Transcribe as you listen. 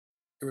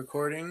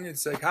recording.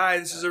 It's like, hi,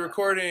 this is a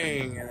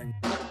recording. And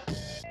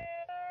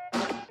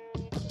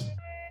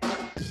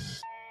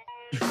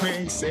You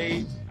ain't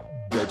say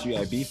that you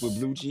had beef with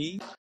Blue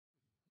Cheese?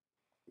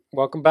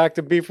 Welcome back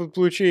to Beef with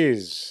Blue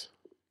Cheese.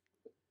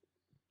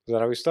 Is that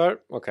how we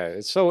start? Okay,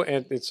 it's so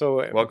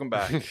Welcome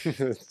back.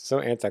 it's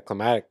so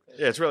anticlimactic.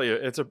 Yeah, it's really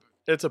it's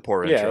a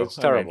poor Yeah, intro. it's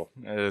terrible. I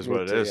mean, it is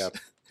what it is. Yeah.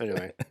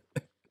 Anyway,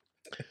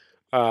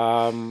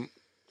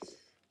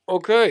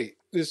 okay,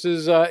 this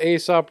is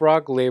Aesop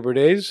Rock Labor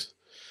Days,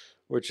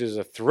 which is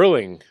a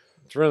thrilling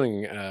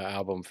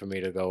album for me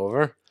to go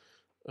over.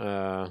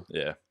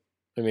 Yeah,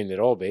 I mean, it'd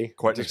all be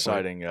quite at an this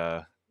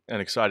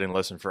point. exciting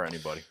listen for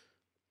anybody,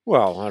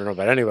 Well, I don't know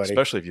about anybody.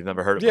 especially if you've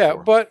never heard it Yeah,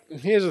 before. but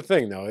here's the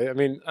thing, though. I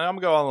mean, I'm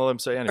going on the limb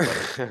say anybody.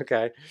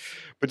 okay.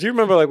 But do you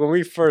remember, like, when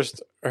we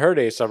first heard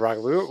Aesop Rock,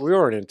 we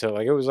weren't into,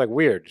 like, it was, like,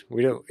 weird.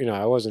 We don't,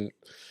 I wasn't.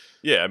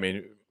 Yeah, I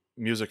mean,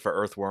 music for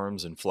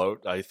Earthworms and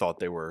Float. I thought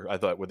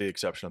with the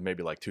exception of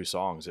maybe like two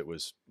songs, it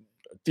was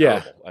Yeah,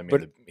 terrible. I mean,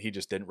 but- he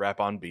just didn't rap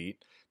on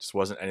beat. Just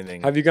wasn't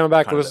anything. Have you gone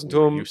back and kind of listened that to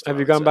we were him? used to, Have I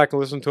you would gone say. back and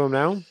listened to him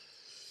now?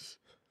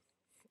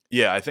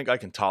 Yeah, I think I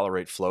can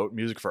tolerate Float.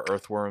 Music for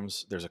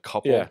Earthworms. There's a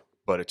couple, Yeah.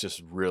 but it's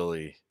just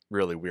really,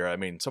 really weird. I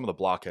mean, some of the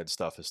Blockhead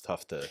stuff is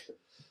tough to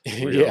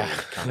really Yeah.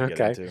 kind of Okay.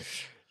 get into.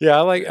 Yeah,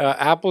 I like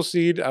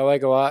Appleseed. I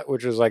like a lot,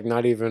 which is like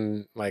not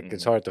even like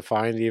it's Mhm. hard to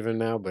find even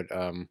now. But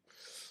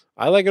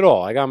I like it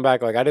all. I gone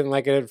back like I didn't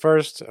like it at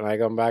first, and I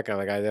gone back. I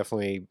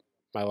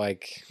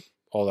like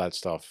all that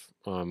stuff.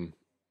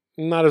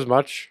 Not as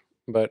much,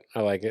 but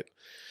I like it.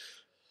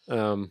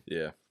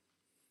 Yeah.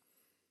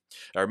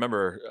 I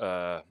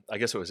remember, I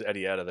guess it was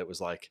Eddie Etta that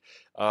was like,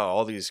 "Oh,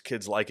 all these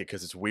kids like it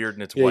because it's weird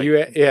and it's Yeah, white."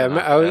 yeah. And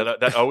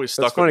that always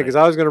stuck. That's funny with me. because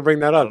I was going to bring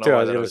that I up don't know too. I why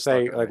was that going to always stuck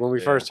say with like me. when we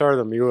Yeah. first heard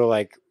them, you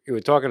were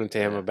talking to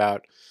him Yeah.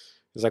 about.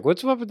 He's like,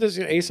 "What's up with this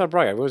Aesop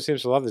Rock? Everyone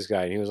seems to love this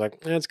guy." And he was like,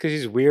 "It's because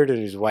he's weird and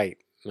he's white."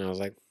 And I was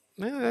like,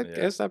 I Yeah.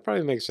 guess that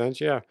probably makes sense.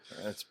 Yeah.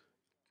 It's,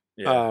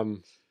 yeah,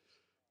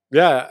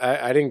 Yeah,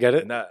 I didn't get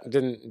it. and that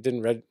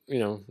Didn't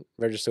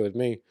register with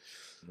me.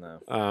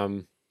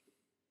 no,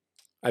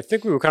 I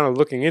think we were kind of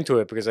looking into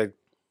it because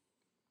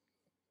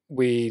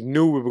we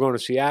knew we were going to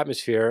see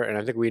Atmosphere, and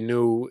I think we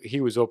knew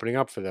he was opening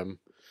up for them.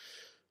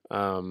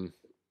 Mhm.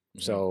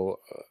 So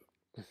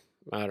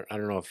I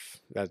don't know if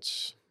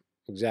that's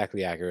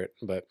exactly accurate,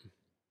 but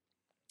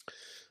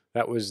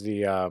that was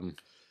the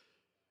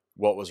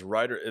what was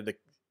the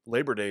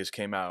Labor Days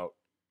came out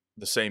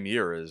the same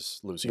year as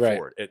Lucy Right.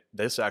 Ford.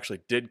 This actually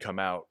did come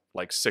out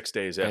like 6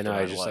 days after. I know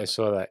I 9/11.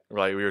 saw that.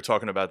 Right, we were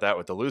talking about that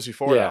with the Lucy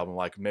Ford Yeah. album.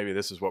 Like maybe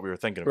this is what we were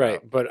thinking about.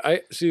 Right, but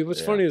I see. What's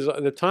Yeah. funny is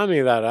the timing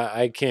of that.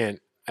 I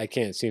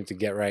can't seem to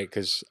get right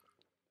because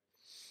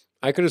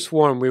I could have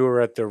sworn we were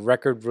at the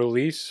record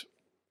release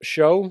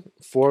show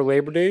for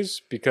Labor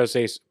Days because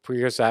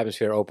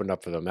Atmosphere opened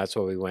up for them. That's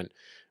what we went.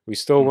 We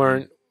still Mhm.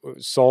 weren't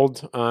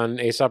sold on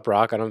Aesop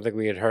Rock. I don't think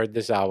we had heard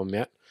this album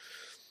yet,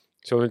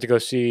 so we went to go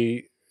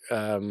see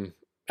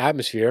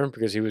Atmosphere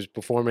because he was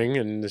performing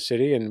in the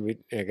city, and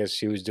I guess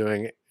he was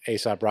doing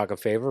Aesop Rock a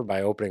favor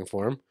by opening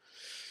for him.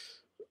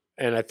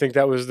 And I think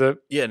that was the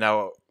Yeah.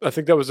 Now,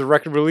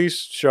 record release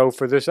show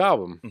for this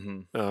album.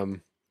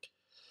 mhm.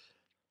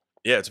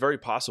 Yeah, it's very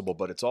possible,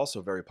 but it's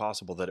also very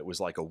possible that it was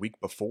like a week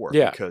before.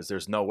 Yeah. Because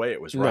there's no way it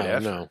was right No,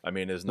 after. no. I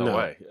mean, there's no No.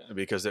 way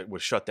because it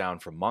was shut down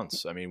for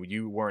months. I mean,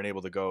 you weren't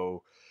able to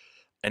go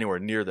anywhere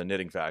near the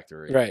Knitting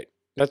Factory, Right.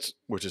 That's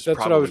which is what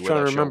probably I was where trying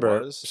to that show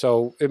remember. was.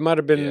 So it might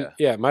have been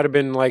Yeah. it might have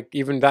been like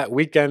even that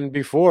weekend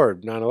before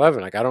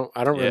 9/11. Like I don't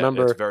Yeah,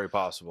 remember. It's very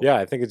possible. Yeah,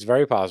 I think it's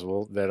very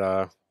possible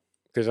that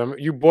because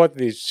you bought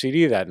the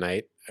CD that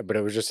night, but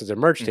it was just at the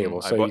merch Mhm.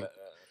 table. I So bought-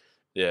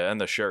 yeah, and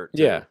the shirt.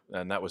 Too. Yeah.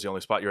 And that was the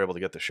only spot you were able to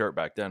get the shirt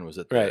back then. Was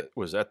at Right.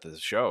 the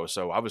show.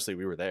 So obviously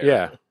we were there.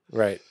 yeah,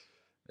 right.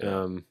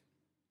 Yeah.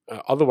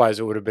 Otherwise,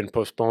 it would have been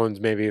postponed.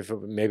 Maybe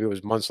maybe it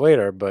was months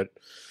later, but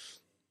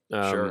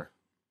Sure.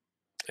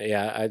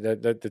 Yeah,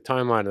 the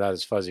timeline of that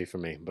is fuzzy for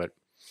me, but.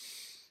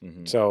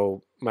 Mhm.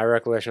 So my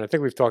recollection, I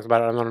think we've talked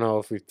about it. I don't know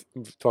if we've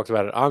talked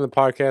about it on the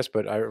podcast,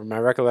 but my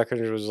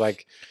recollection was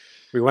like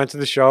we went to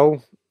the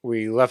show,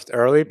 we left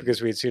early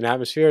because we had seen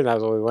Atmosphere, and that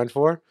was what we went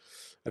for.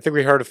 I think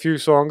we heard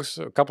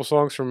a couple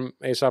songs from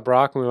Aesop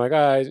Rock, and we were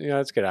like,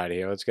 let's get out of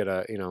here. Let's get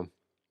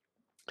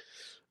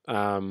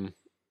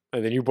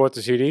and then you bought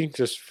the CD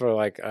just for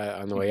like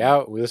on the way Mhm.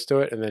 out. We listened to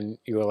it, and then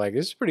you were like,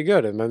 "This is pretty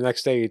good." And then the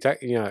next day,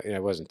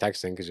 it wasn't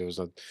texting because it was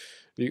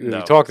you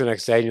No. talked the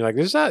next day, and you're like,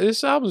 "This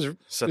album's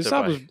Set this there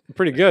by- album's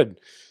pretty good."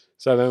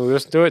 So then we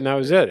listened to it, and that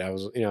was it. I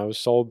was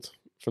sold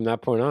from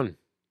that point on.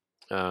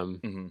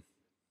 Mhm.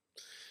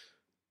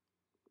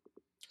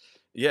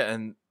 Yeah,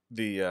 and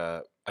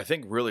I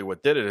think really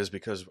what did it is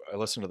because I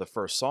listened to the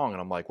first song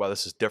and I'm like, wow,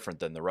 this is different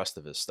than the rest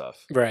of his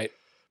stuff. Right.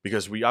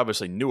 Because we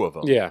obviously knew of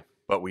him, Yeah.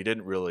 but we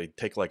didn't really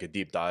take like a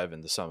deep dive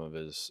into some of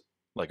his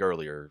like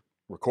earlier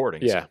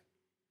recordings. Yeah.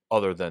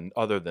 Other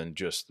than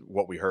just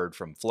what we heard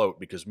from Float,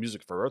 because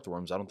music for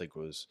Earthworms I don't think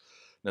was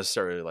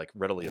necessarily like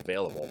readily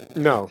available.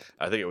 No.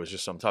 I think it was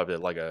just some type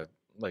of like a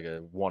a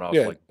one-off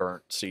Yeah. like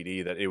burnt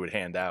CD that it would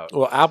hand out.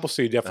 Well,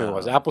 Appleseed definitely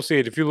was.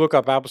 Appleseed, if you look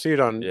up Appleseed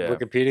on Yeah.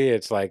 Wikipedia,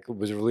 it's like it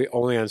was really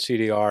only on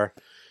CDR.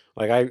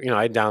 Like I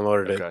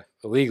downloaded it Okay.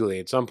 illegally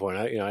at some point.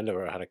 I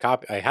never had a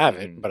copy. I have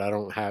it, Mhm. but I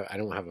don't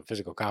have a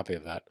physical copy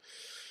of that.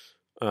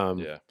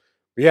 Yeah.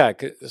 Yeah,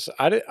 'cause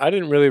I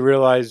didn't really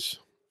realize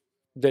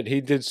that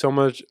he did so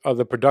much of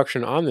the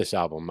production on this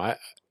album.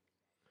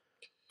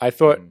 I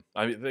thought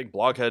I think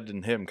Blockhead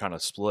and him kind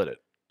of split it.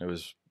 It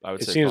was, I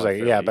would it say, seems probably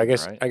like, yeah, but fairly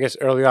even, right? I guess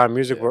early on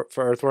music Yeah.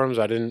 for Earthworms,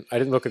 I didn't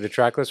look at the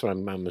track list, but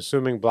I'm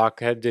assuming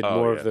Blockhead did Oh,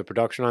 more yeah. of the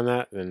production on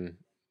that than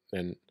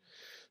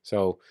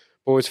so.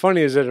 But what's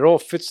funny is that it all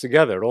fits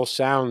together.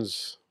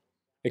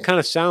 It kind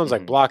of sounds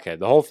like Mhm. Blockhead.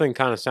 The whole thing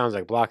kind of sounds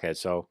like Blockhead.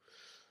 So,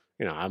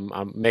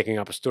 I'm making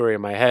up a story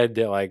in my head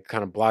that like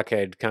kind of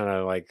Blockhead kind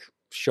of like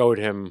showed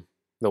him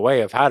the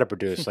way of how to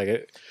produce.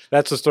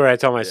 That's the story I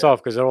tell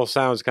myself because it all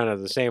sounds kind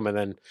of the same. And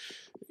then,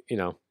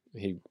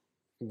 he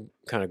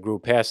kind of grew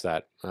past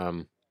that.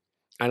 And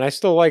I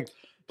still like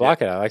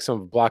Blockhead. I like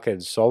some of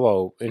Blockhead's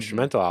solo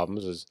instrumental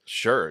albums.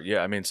 Sure.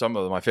 Yeah. I mean, some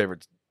of my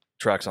favorite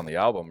tracks on the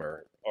album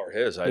are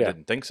his. I Yeah.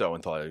 didn't think so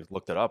until I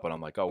looked it up, and I'm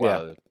like, oh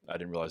Yeah. wow, I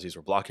didn't realize these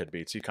were Blockhead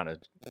beats. He kind of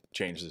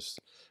changed this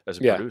as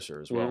a Yeah. producer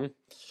as well. Mhm.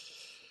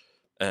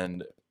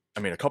 And I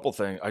mean, a couple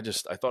things. I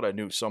thought I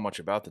knew so much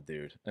about the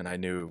dude, and I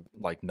knew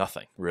like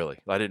nothing really.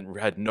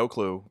 Had no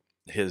clue.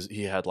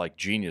 He had like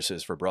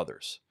geniuses for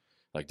brothers.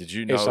 Like, did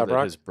you know A$AP that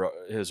Rock?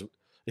 his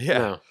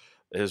No.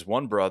 his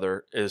one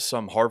brother is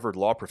some Harvard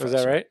law professor?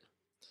 Is that right?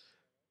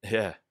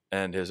 Yeah,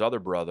 and his other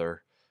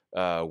brother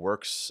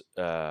works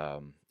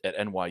at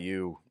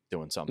NYU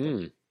doing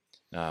something,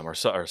 Mm.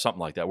 or something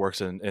like that.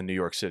 Works in New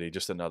York City.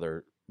 Just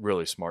another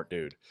really smart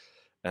dude.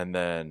 And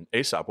then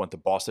A$AP went to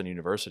Boston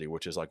University,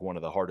 which is like one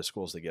of the hardest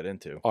schools to get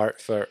into,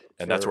 Art for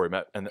and that's where he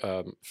met. And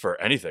um, for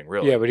anything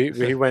really, yeah, but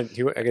he went.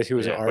 I guess he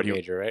was Yeah, an but art he-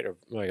 major, right? Or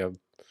like a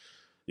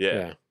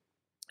yeah,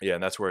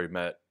 and that's where he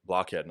met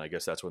Blockhead, and I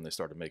guess that's when they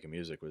started making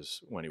music.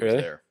 Was when he was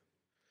Really? there.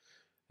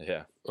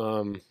 Yeah.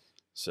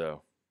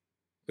 So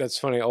That's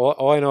funny.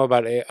 All I know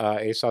about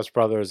A$AP's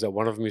brother is that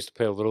one of them used to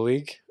play Little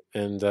League,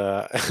 and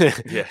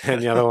Yeah.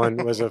 and the other one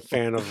was a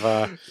fan of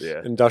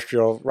yeah,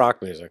 industrial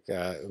rock music.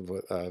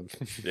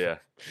 yeah.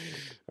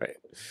 Right.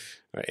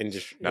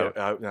 Industry. Now,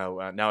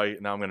 Yeah.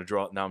 now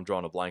I'm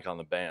drawing a blank on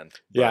the band.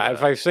 Yeah, but,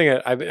 if I sing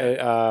it,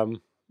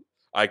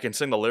 I can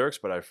sing the lyrics,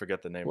 but I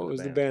forget the name what of the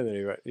was band. the band that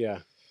he wrote? Yeah.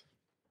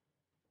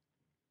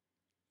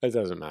 It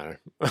doesn't matter.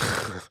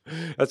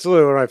 That's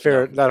literally one of my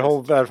favorite.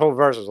 No, that whole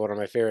verse is one of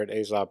my favorite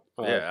A$AP.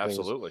 Yeah, things.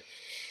 absolutely.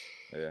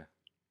 Yeah.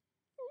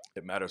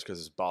 It matters because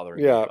it's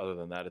bothering Yeah. me. Other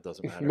than that, it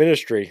doesn't matter.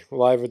 Ministry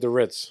live at the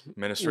Ritz.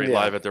 Ministry Yeah,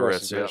 live at of the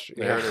course Ritz. it's Yep.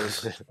 Ministry. There it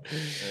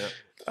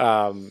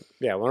Yeah. is.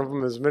 Yeah, one of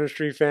them was a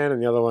Ministry fan,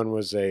 and the other one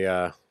was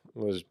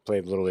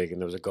played Little League, and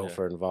there was a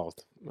gopher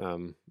involved. Yeah.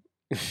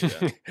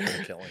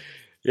 Killing.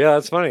 Yeah,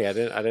 that's funny. I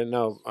didn't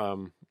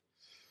know.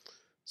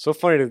 So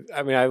funny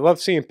I love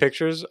seeing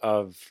pictures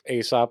of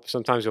A$AP.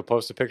 Sometimes you'll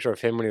post a picture of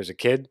him when he was a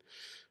kid.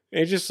 And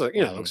he just like,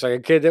 looks like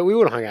a kid that we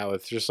would have hung out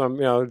with, just some,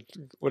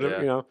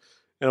 whatever, Yeah.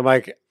 And I'm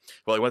like,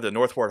 Well, he went to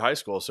Northport High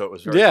School, so it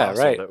was very Yeah,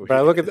 possible right. that we, But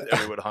I look at that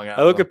we would have hung out.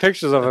 I look with at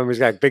pictures of him. He's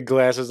got big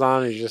glasses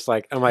on. And he's just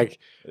like, I'm like,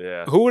 him.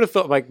 Yeah. who would have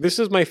thought? Like, this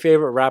is my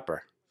favorite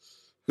rapper.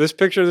 This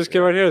picture of this kid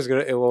Yeah. right here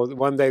it will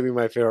one day be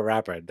my favorite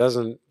rapper. It does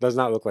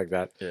not look like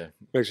that. Yeah.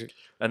 Makes you,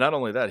 And not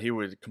only that, he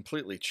would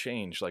completely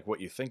change like what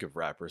you think of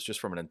rappers just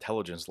from an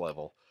intelligence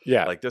level.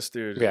 yeah, Like this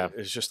dude Yeah.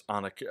 is just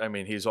on a. I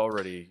mean, he's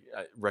already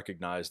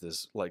recognized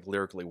as like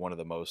lyrically one of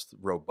the most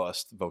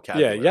robust yeah.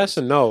 vocabulary. Yes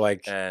and no.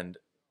 Like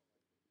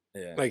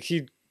yeah, like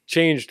he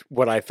changed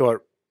what I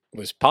thought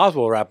was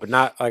possible rap, but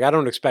not like I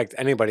don't expect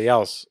anybody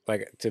else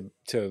like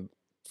to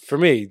for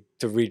me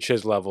to reach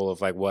his level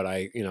of like what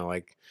I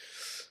like.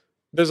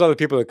 There's other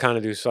people that kind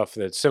of do stuff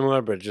that's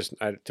similar, but just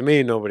to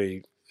me,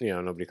 nobody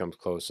comes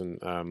close. And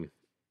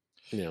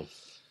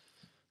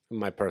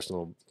my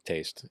personal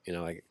taste,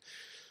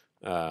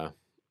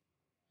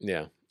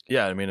 yeah,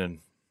 yeah. I mean, and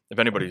if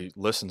anybody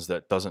listens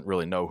that doesn't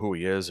really know who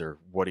he is or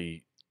what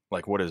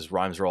his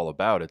rhymes are all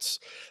about,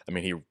 I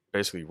mean, he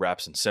basically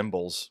raps in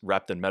symbols,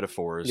 wrapped in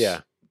metaphors.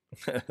 yeah,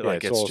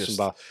 like it's all just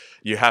symbol.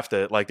 you have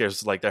to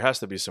there has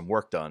to be some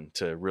work done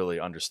to really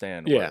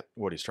understand Yeah.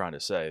 what he's trying to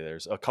say.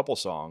 There's a couple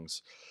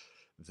songs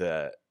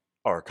that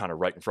are kind of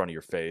right in front of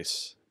your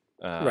face.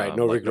 Right,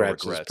 no like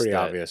regrets is pretty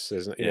that- obvious,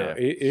 isn't it? yeah.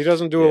 He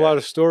doesn't do a Yeah. lot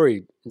of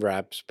story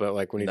raps, but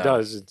like when he No.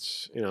 does,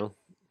 it's he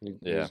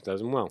Yeah.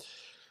 does them well.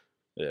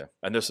 Yeah,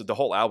 and the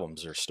whole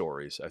albums are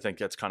stories. I think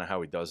that's kind of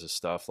how he does his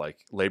stuff. Like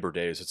Labor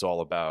Days, it's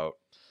all about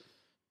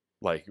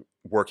like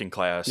working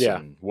class Yeah.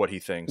 and what he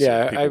thinks.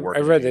 Yeah, and people I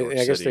working in read New that. York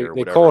I guess City they or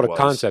whatever call it a was.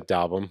 concept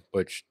album,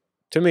 which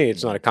to me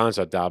it's not a Mm-hmm.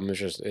 concept album. It's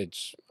just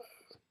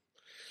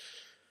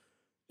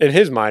in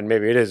his mind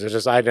maybe it is. It's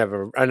just I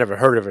never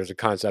heard of it as a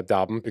concept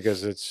album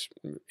because it's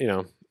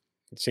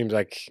it seems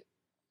like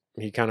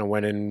he kind of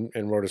went in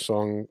and wrote a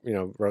song,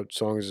 wrote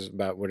songs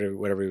about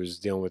whatever he was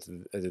dealing with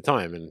at the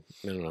time, and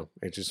I don't know,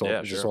 it just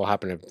all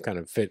happened to kind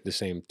of fit the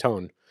same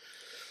tone.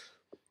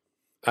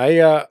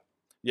 Yeah,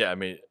 I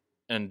mean,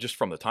 and just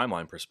from the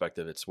timeline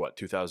perspective, it's what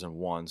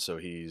 2001, so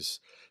he's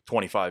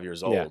 25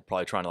 years old, Yeah.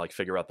 probably trying to like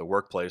figure out the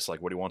workplace,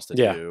 like what he wants to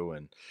Yeah. do,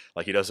 and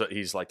like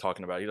he's like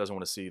talking about he doesn't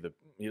want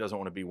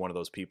to be one of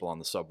those people on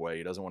the subway.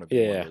 He doesn't want to be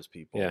one Yeah. of those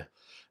people, Yeah.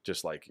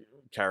 just like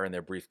carrying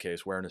their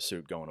briefcase, wearing a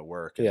suit, going to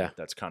work. And Yeah.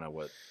 that's kind of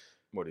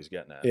what he's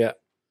getting at. Yeah.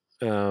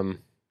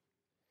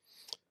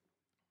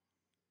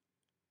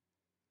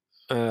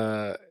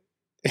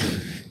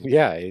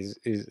 Yeah,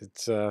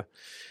 it's I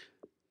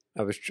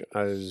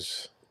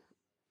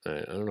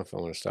don't know if I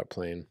want to start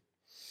playing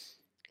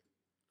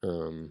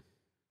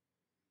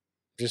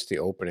just the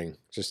opening,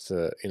 just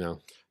to,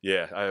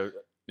 Yeah,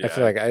 I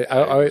feel like I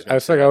was gonna feel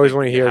say, like I I always think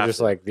want to you hear have just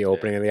to- like the yeah.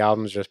 opening of the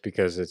albums, just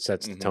because it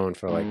sets the Mhm. tone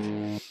for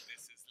like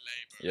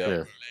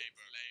Yeah.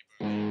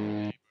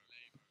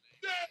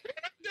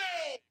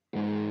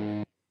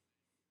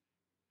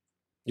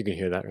 you can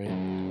hear that, right?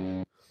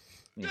 Mhm.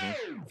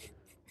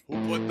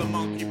 Who put the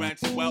monkey wrench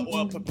well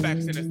or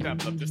perfectionist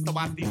develop just to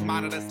watch these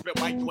monitors spit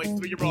white noise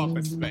through your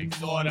office space.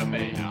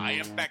 Automator, I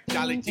infect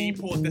Jolly G,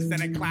 pulls the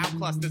Senate cloud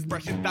clusters,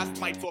 brushing dust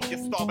mites off your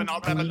starving our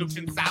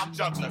revolution sound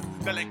jugglers.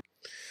 Filling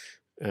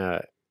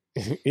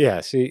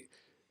Yeah, see,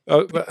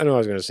 but I know what I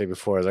was going to say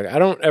before. Is like I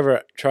don't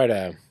ever try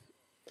to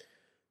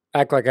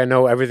act like I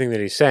know everything that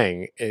he's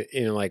saying,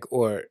 like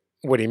or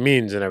what he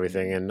means and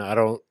everything. And I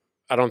don't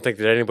think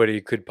that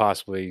anybody could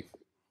possibly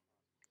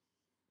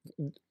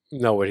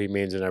know what he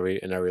means in every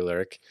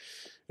lyric.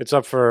 It's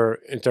up for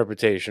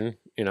interpretation,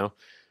 Sure.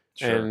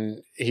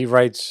 And he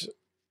writes.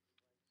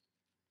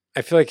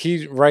 I feel like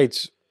he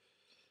writes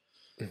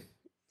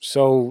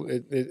so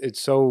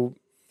it's so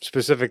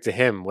specific to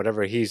him,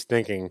 whatever he's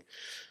thinking.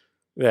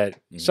 That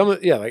some of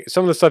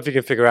the stuff you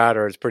can figure out,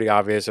 or it's pretty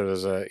obvious, or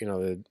there's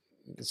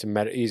it's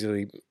a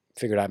easily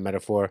figured out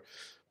metaphor.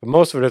 But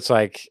most of it, it's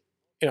like,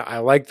 I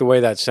like the way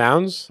that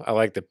sounds. I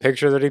like the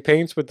picture that he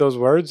paints with those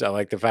words. I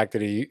like the fact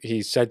that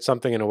he said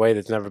something in a way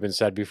that's never been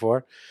said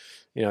before.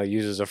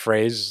 Uses a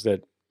phrase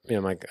that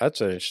I'm like,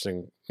 that's an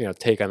interesting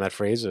take on that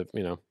phrase.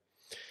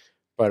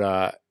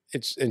 But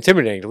it's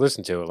intimidating to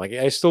listen to. Like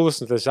I still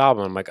listen to this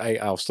album. I'm like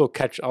I'll still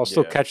catch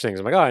things.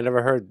 I'm like, oh, I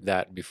never heard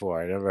that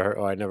before.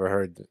 I never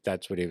heard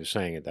that's what he was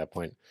saying at that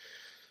point.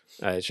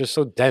 It's just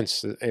so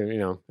dense,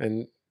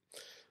 and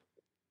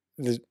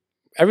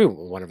every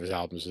one of his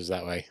albums is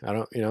that way. I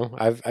don't,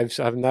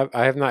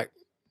 I have not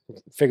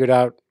figured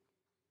out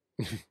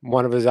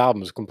one of his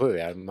albums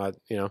completely. I'm not,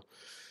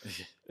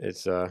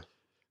 it's I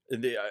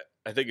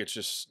think it's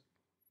just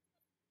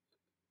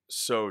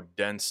so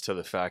dense to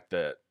the fact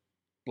that,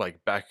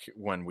 like, back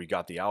when we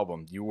got the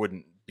album, you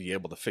wouldn't be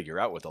able to figure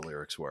out what the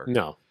lyrics were.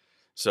 no,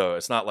 So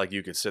it's not like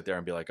you could sit there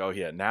and be like, oh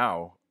yeah,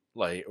 now,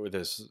 like, with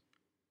this,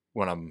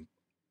 when I'm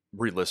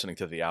re-listening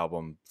to the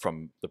album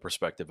from the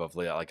perspective of,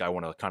 like, I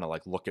want to kind of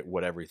like look at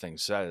what everything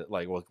said,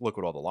 like, look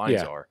what all the lines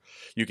Yeah. are.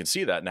 You can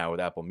see that now with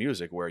Apple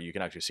Music, where you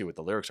can actually see what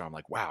the lyrics are. I'm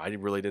like, wow, I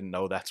really didn't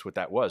know that's what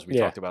that was. We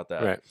Yeah, talked about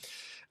that. right.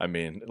 I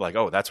mean, like,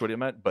 oh, that's what he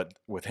meant. But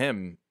with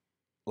him,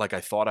 like,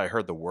 I thought I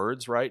heard the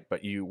words right,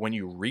 but when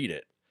you read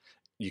it,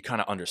 you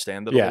kind of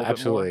understand it a Yeah, little bit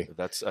absolutely. more.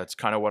 That's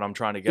kind of what I'm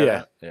trying to get Yeah.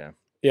 at. Yeah.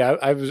 Yeah,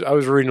 I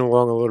was reading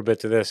along a little bit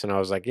to this, and I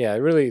was like, yeah,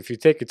 really, if you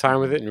take your time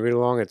with it and read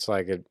along, it's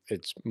like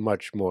it's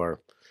much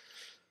more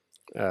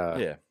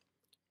Yeah.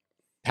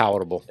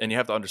 palatable. And you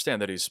have to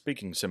understand that he's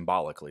speaking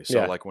symbolically. So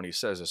Yeah. like when he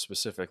says a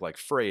specific like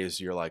phrase,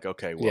 you're like,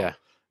 okay, well, Yeah.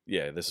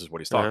 yeah, this is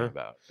what he's talking Uh-huh.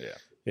 about. Yeah.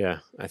 Yeah,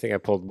 I think I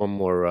pulled one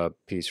more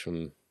piece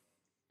from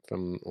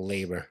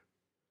Labor.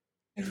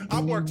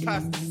 I work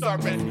past the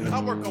service.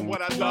 I work on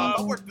what I love.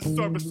 I work the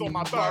service on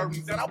my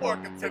burdens. And I work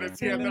until it's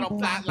here. Then I'll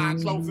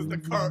flatline closes the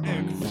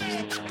curtain.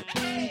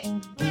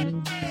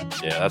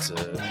 Yeah,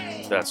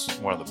 that's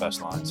one of the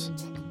best lines.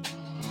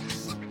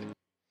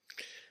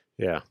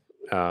 Yeah,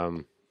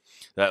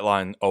 That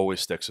line always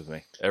sticks with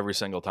me. Every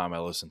single time I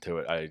listen to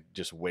it, I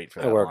just wait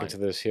for I that work line. into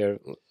this here.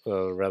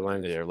 Red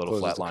line. Yeah, little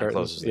closes flat the line curtains.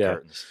 closes the Yeah.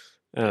 curtains.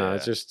 I don't know.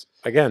 It's Yeah. just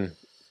again,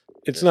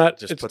 it's Just- not.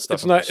 just It's, put stuff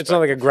it's in not. It's not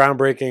like a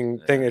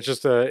groundbreaking thing. Yeah. It's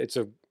just it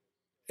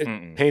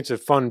Mm-mm. paints a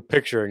fun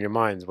picture in your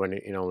minds when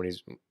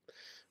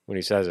when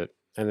he says it.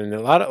 And then a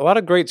lot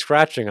of great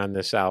scratching on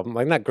this album.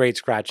 Like not great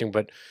scratching,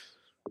 but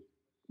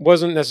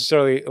wasn't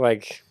necessarily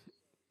like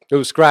it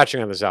was scratching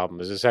on this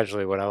album. Is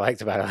essentially what I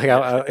liked about it.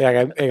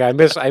 Like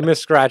I miss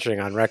scratching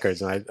on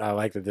records, and I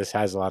like that this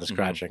has a lot of Mhm.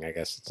 scratching. I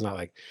guess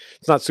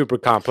it's not super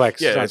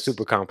complex. Yeah, it's not it's-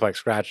 super complex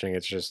scratching.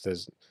 It's just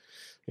as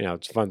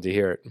it's fun to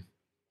hear it.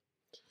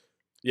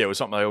 Yeah, it was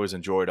something I always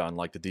enjoyed on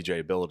like the DJ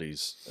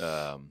Abilities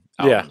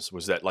albums.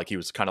 Was that like he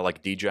was kind of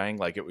like DJing,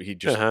 like he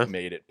just Uh-huh.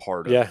 made it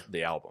part of Yeah.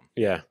 the album.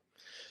 Yeah.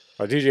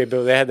 Or DJ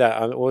Bill, they had that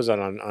on, what was that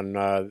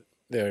on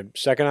their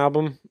second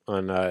album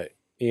on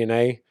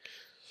E&A?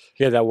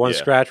 He had that one Yeah.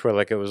 scratch where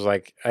like it was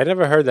like I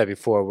never heard that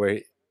before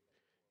where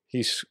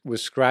he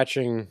was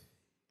scratching. It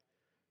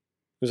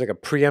was like a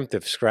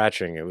preemptive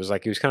scratching. It was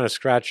like he was kind of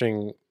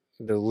scratching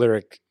the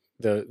lyric,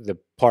 the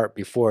part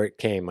before it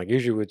came. Like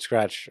usually would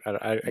scratch.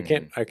 I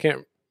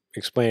can't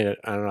explain it.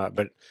 I don't know,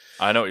 but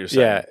I know what you're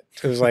saying. yeah,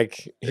 it was like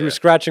he was Yeah.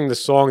 scratching the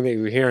song that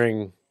you were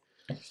hearing.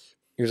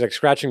 He was like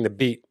scratching the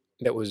beat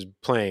that was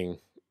playing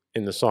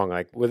in the song.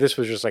 Like, well, this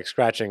was just like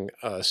scratching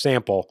a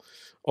sample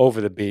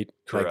over the beat.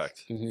 Like,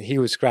 Correct. he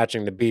was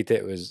scratching the beat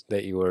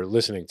that you were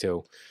listening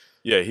to.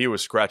 Yeah, he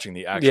was scratching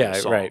the actual Yeah,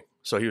 song. right.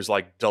 So he was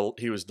like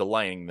he was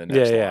delaying the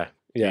next line.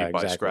 Yeah, by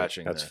exactly.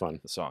 scratching That's the, fun.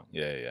 the song.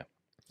 Yeah.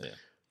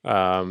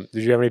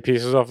 Did you have any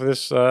pieces off of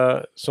this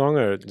song,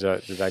 or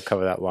did I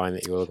cover that line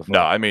that you were looking for?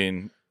 No, I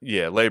mean,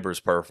 yeah, Labor's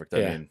perfect. I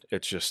Yeah. mean,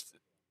 it's just,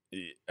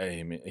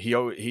 I mean,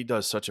 he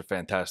does such a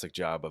fantastic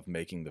job of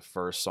making the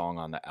first song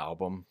on the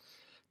album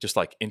just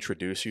like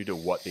introduce you to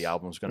what the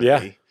album's going to Yeah.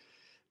 be.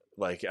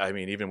 Like, I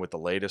mean, even with the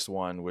latest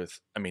one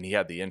I mean, he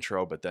had the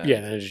intro, but then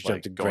then it just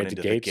like, jumped going right to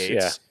into Gates. the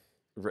gates,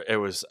 it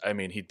was, I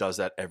mean, he does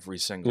that every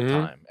single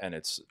time, and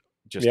it's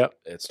just,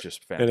 it's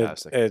just And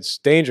fantastic. it's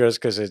dangerous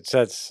because it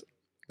sets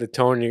the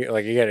tone. You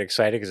get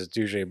excited because it's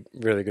usually a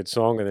really good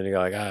song, and then you go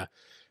like,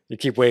 you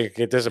keep waiting,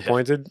 get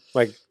disappointed.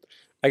 Like,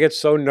 I get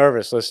so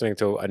nervous listening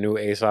to a new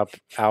Aesop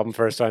album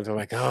first time. So I'm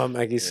like, oh,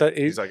 like he's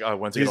like, oh,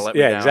 when's he gonna let me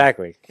yeah, down?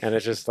 exactly. And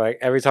it's just like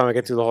every time I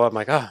get through the whole, I'm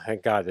like, oh,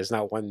 thank God, there's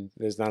not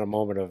a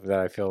moment of that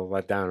I feel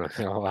let down on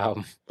the whole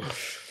album.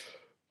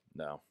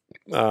 No.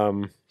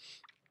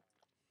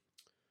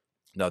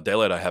 No,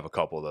 Daylight. I have a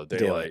couple though.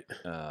 Daylight.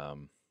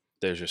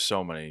 There's just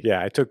so many.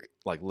 Yeah, I took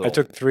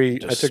three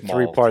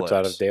small parts out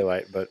of clips.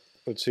 Daylight, but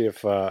let's see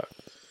if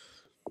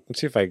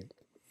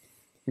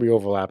we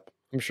overlap.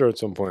 I'm sure at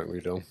some point we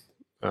do.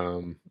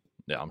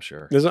 Yeah, I'm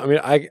sure.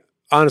 I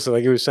honestly,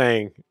 like you were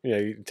saying,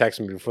 you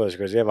texted me before this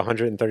because you have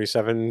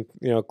 137,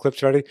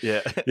 clips ready.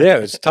 Yeah. Yeah,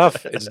 it's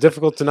tough. It's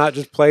difficult to not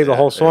just play the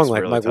whole song. it's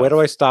Like, really where do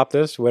tough. I stop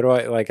this? Where do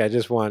I I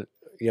just want,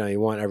 you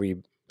want every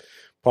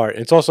part.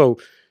 It's also,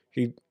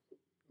 he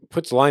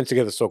puts lines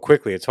together so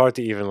quickly. It's hard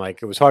to even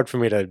it was hard for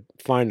me to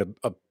find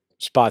a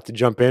spot to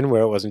jump in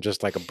where it wasn't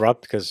just like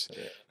abrupt because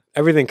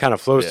everything kind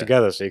of flows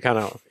together. So you kind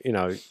of,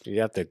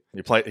 you have to.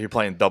 You're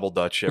playing double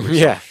dutch every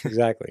Yeah, song.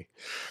 exactly.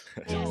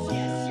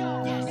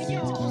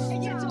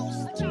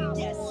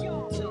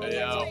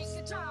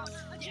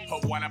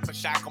 Put one up a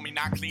shack on me,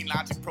 not clean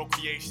logic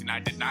procreation. I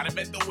did not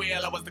invent the wheel,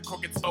 I was the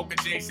crooked spoke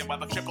adjacent. While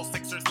the triple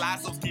sixers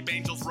lassos keep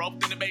angels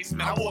roped in the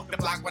basement. I walk the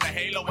block with a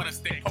halo and a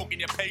stick, poking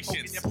your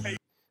patience.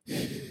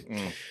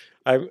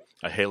 A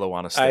halo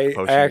on a stick.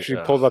 I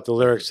actually pulled up the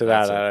lyrics to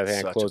that. I think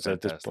I such closed a it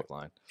at this fantastic point.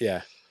 line.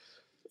 Yeah.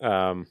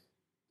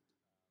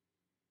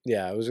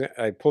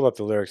 I pulled up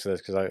the lyrics to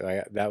this because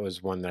I that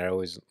was one that I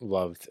always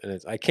loved,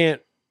 and I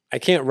can't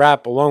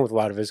rap along with a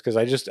lot of it because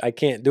I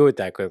can't do it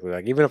that quickly.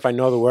 Like, even if I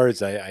know the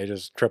words, I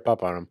just trip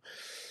up on them.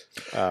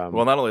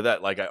 Well, not only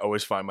that, like, I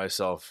always find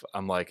myself,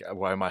 I'm like,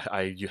 why am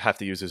you have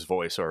to use his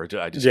voice, or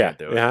I just can't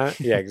do it.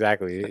 Yeah,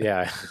 exactly.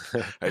 Yeah.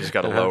 I just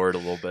got to lower it a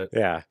little bit.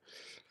 Yeah.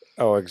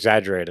 Oh,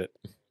 exaggerate it.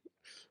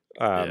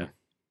 Yeah.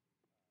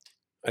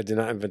 I did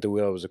not invent the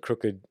wheel. It was a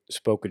crooked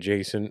spoke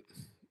adjacent.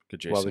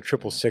 Good While the Jason.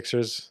 triple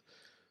sixers,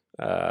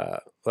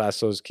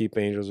 lassos keep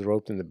angels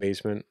roped in the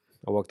basement.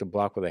 I walk the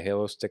block with a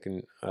halo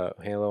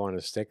halo on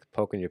a stick,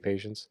 poking your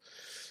patience.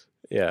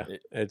 Yeah,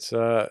 it's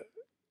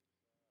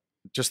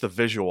Just the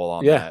visual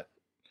on Yeah. that.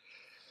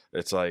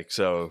 It's like,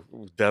 so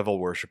devil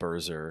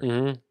worshippers are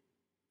mhm.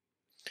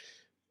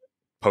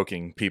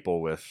 poking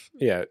people with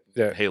Yeah,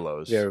 they're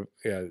halos.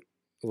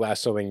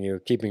 lassoing you,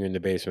 keeping you in the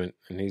basement,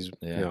 and he's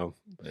Yeah.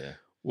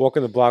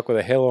 walking the block with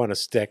a halo on a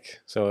stick.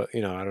 So I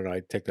don't know.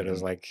 I take that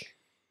as like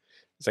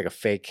it's like a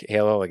fake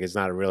halo, like it's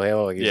not a real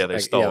halo. Like he's, Yeah, they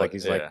like, stole like it.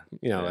 he's Yeah.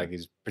 Yeah. like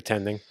he's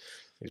pretending.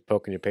 He's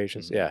poking your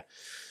patience. Mhm.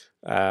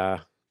 Yeah.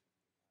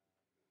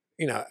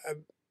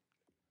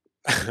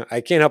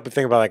 I can't help but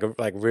think about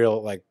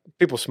real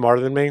people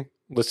smarter than me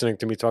listening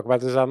to me talk about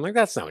this. I'm like,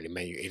 that's not what he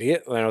meant, you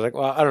idiot. And I was like,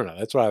 well, I don't know.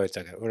 That's what I always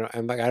took it.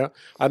 I'm like,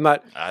 I'm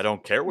not. I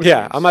don't care what.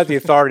 Yeah, I'm not the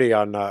authority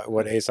on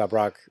what Aesop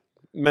Rock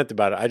meant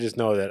about it. I just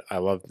know that I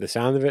love the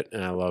sound of it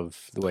and I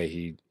love the way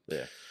he.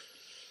 Yeah.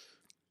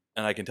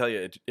 And I can tell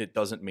you, it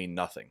doesn't mean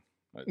nothing.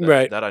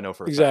 Right. That I know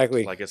for a fact.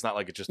 Exactly. Like, it's not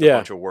like it's just a Yeah.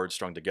 bunch of words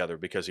strung together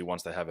because he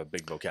wants to have a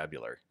big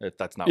vocabulary.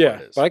 That's not Yeah,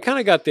 what it is. but I kind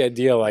of got the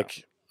idea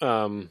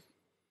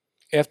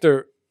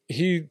after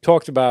he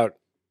talked about,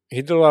 he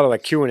did a lot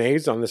of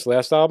Q&As on this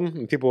last album,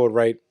 and people would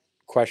write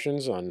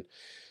questions on,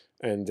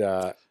 and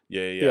Yeah,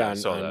 on- I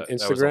saw on that.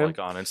 That was Instagram.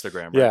 on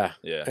Instagram, right? Yeah.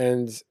 Yeah.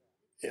 And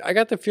I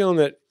got the feeling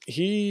that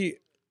he'll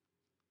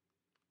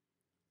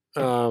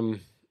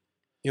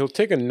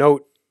take a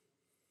note.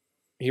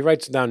 He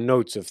writes down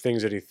notes of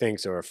things that he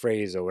thinks, or a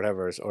phrase, or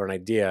whatever, or an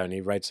idea, and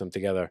he writes them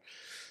together.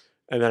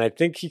 And then I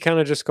think he kind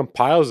of just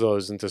compiles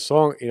those into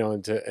song,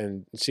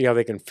 and see how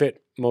they can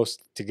fit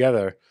most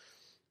together.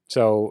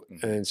 So,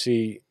 and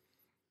see,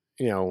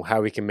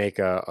 how we can make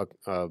a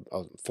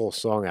full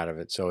song out of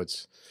it. So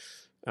it's,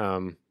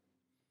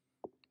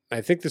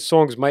 I think the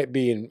songs might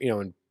be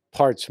in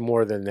parts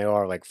more than they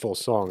are like full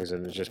songs,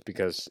 and it's just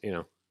because I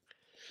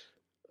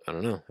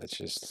don't know. It's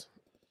just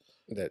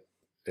that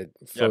it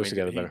flows Yeah, I mean,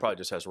 together he better. probably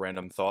just has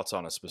random thoughts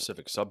on a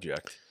specific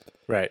subject,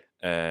 Right.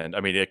 And I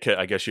mean, it could,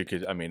 I guess you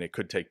could, I mean, it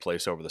could take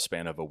place over the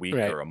span of a week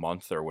Right. or a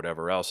month or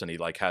whatever else. And he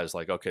like has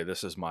like, okay,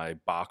 this is my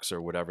box or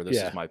whatever. This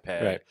Yeah, is my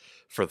pad right.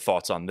 for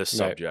thoughts on this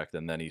Right. subject.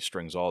 And then he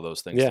strings all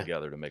those things Yeah.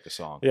 together to make a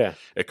song. Yeah.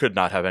 It could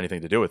not have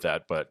anything to do with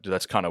that, but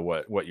that's kind of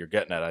what you're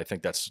getting at. I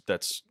think that's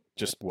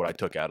just what I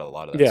took out of a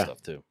lot of that Yeah.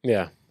 stuff too.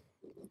 Yeah.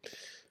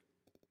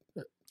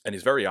 And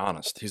he's very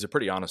honest. He's a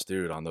pretty honest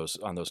dude on those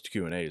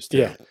Q&As too.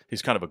 Yeah.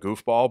 He's kind of a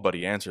goofball, but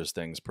he answers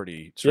things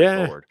pretty Yeah.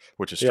 straightforward,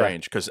 which is Yeah.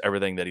 strange because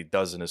everything that he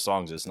does in his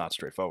songs is not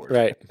straightforward.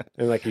 Right.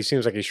 And like he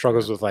seems like he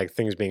struggles with like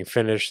things being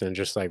finished and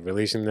just like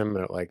releasing them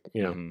or like,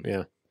 you know, Mhm.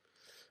 yeah.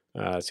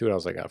 Let's see what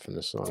else I got from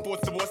this song.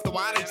 Sports towards the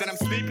wattage and I'm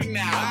sleeping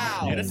now.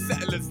 Wow. Yeah, the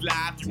settlers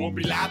laugh. You won't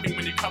be laughing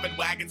when your covered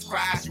wagons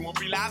crash. You won't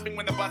be laughing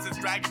when the buses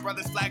drag your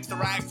brother's flags to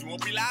rags. You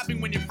won't be laughing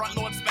when your front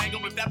lawn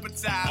spangled with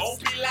epitaphs. Won't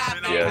be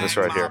laughing. Yeah, this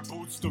right here.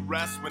 Boots to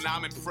rest when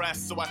I'm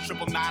impressed, so I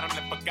triple knot them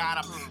and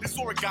forgot them. This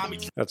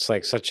origami. That's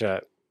like such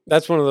a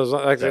that's one of those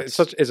like That's-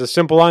 it's a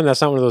simple line.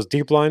 That's not one of those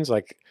deep lines.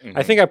 Like I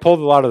Mhm. think I pulled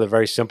a lot of the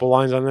very simple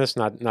lines on this,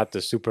 not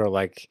the super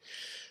like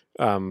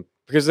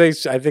because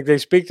I think they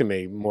speak to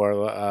me more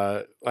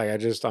like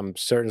I'm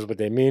certain is what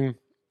they mean.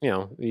 You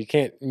know, you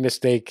can't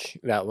mistake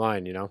that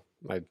line, you know.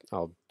 Like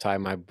I'll tie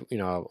my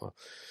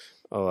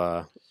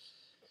I'll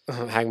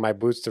hang my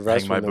boots to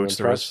rest my when they're boots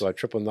to impressed, rest. so I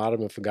triple knot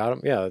them and forgot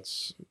them. Yeah,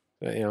 it's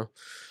you know.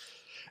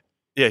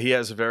 Yeah, he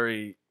has a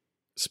very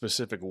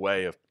specific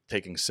way of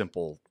taking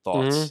simple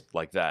thoughts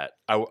like that.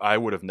 I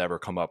would have never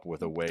come up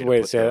with a way The to way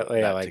to put say it,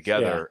 yeah, that like,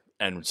 together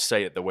and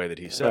say it the way that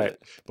he said Right.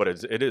 it. But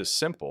it is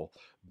simple,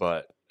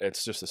 but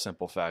it's just a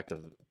simple fact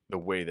of the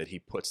way that he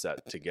puts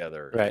that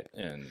together Right.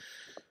 in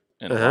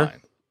Uh-huh. a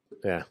line.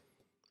 Yeah.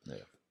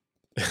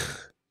 Yeah.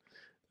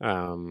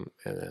 And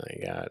then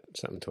I got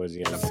something towards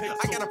the end.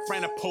 I got a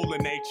friend of polar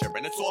nature,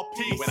 and it's all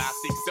peace. When I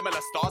see similar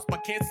stars,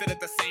 but can't sit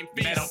at the same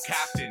feast. Meadow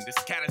Captain, this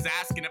cat is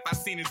asking if I've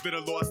seen his bitter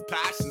lost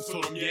passion.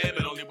 Told him yeah,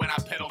 but only when I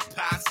pedaled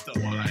past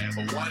him. All I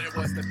ever wanted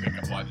was to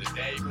pick apart the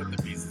day, put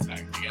the pieces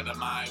back together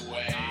my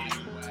way.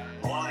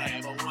 All I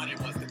ever wanted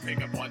was to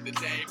pick apart the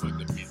day, put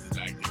the pieces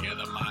back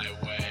together my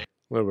way.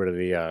 A little bit of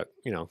the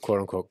quote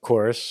unquote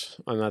chorus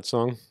on that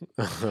song.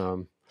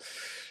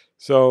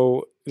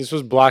 So this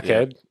was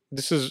Blockhead.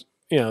 This is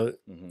Mhm.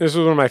 this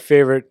was one of my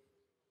favorite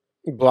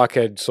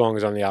Blockhead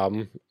songs on the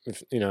album.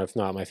 If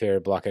not my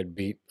favorite Blockhead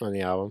beat on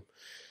the album.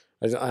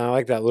 I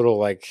like that little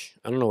like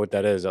I don't know what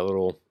that is. That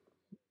little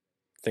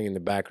thing in the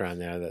background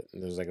there. That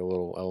there's like a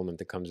little element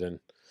that comes in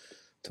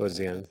towards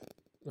the end.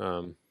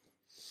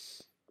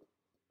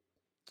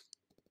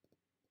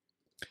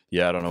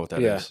 Yeah, I don't know what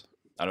that is. Yeah.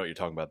 I know what you're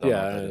talking about. Though. I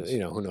don't know what that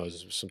is. who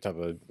knows? Some type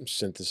of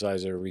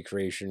synthesizer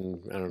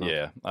recreation. I don't know.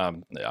 Yeah,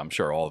 I'm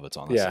sure all of it's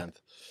on the Yeah. synth.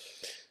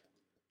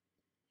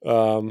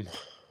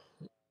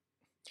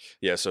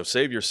 Yeah, so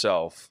Save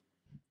Yourself.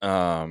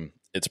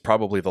 It's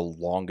probably the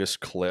longest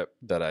clip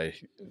that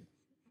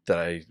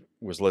I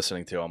was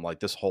listening to. I'm like,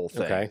 this whole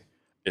thing Okay.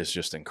 is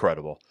just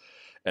incredible.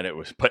 And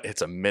but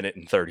it's a minute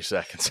and 30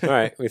 seconds. All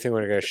right. We think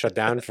we're gonna shut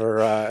down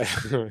for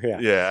yeah.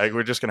 Yeah,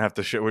 we're just gonna have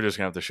to shut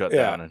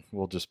Yeah. down, and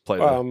we'll just play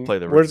the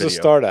Where does video. it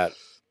start at?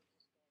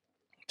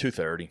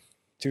 2:30.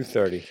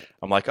 2:30.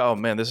 I'm like, oh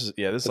man, this is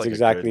That's like a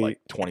exactly- good, like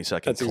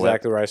 20-second That's clip.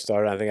 exactly where I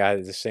started. I think I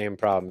had the same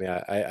problem.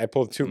 Yeah, I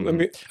pulled two. Let Mhm.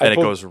 me. And it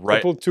pulled, goes right-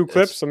 I pulled two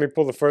clips. Let me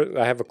pull the first.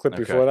 I have a clip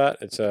Okay. before that.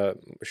 It's a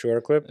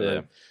shorter clip. and Yeah.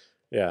 then-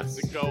 yeah.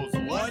 It goes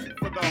one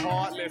for the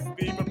heartless,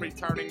 even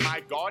returning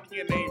my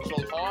guardian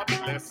angel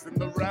heartless, and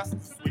the rest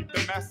sweep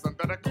the mess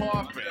under the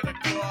carpet.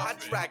 I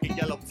drag a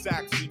yellow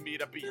taxi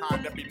meter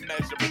behind every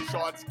measure and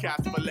charge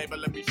cats for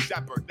labeling me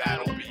shepherd.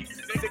 That'll be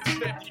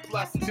 $6.50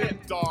 plus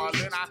tip,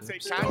 darling. I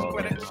take cash,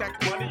 credit, check,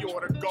 money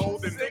order,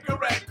 gold, and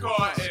cigarette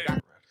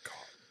carton.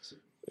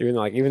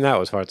 Even that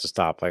was hard to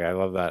stop. Like I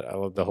love that. I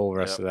love the whole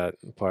rest of that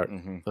part.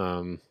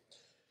 Mhm.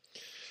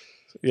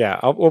 Yeah,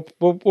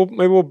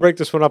 maybe we'll break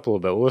this one up a little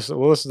bit.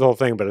 We'll listen to the whole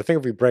thing, but I think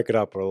if we break it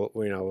up,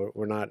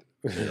 we're not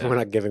we're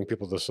not giving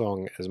people the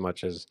song as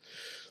much as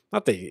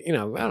not that I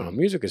don't know.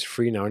 Music is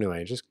free now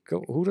anyway. Just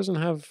go. Who doesn't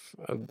have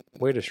a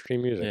way to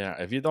stream music?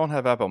 Yeah, if you don't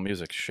have Apple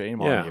Music, shame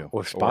Yeah, on you.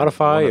 or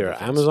Spotify one of or the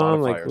things, Amazon,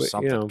 Spotify like, or you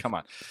something. know. Come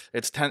on,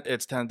 it's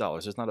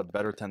 $10. There's not a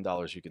better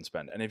 $10 you can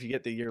spend. And if you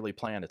get the yearly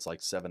plan, it's like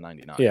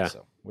 $7.99. Yeah.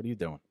 So what are you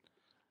doing?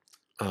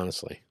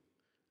 Honestly,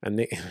 and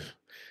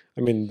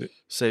I mean,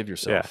 Save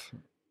yourself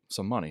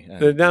some money. And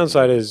the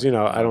downside is I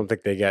don't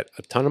think they get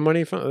a ton of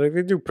money from. Like,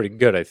 they do pretty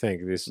good. I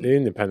think the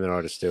independent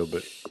artists do,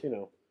 but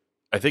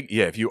I think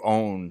if you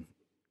own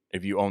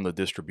the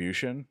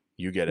distribution,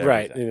 you get everything.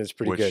 right, and it's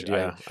pretty which good.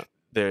 Yeah,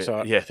 There was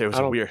I a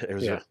don't- weird. There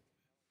was yeah.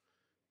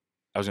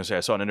 I was gonna say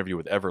I saw an interview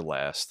with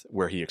Everlast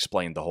where he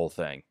explained the whole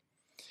thing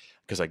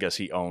because I guess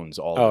he owns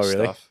all Oh, this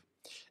really? stuff,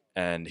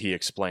 and he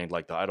explained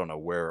like I don't know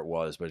where it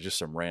was, but just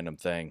some random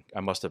thing.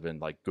 I must have been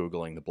like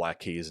Googling the Black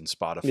Keys and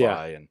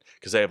Spotify, and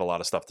because they have a lot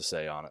of stuff to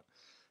say on it,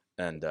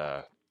 and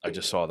I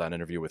just saw that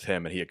interview with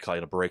him, and he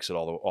kind of breaks it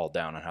all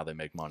down on how they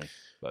make money.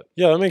 But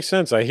Yeah, that makes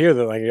sense. I hear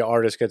that like the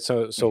artists get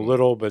so Mhm.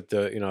 little, but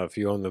if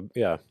you own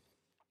the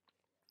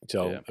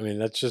So Yeah. I mean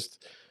that's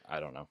just I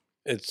don't know.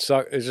 it's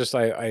just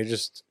I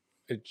just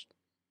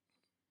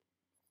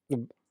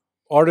the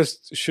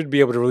artists should be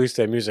able to release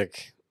their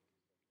music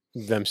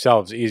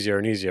themselves easier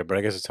and easier, but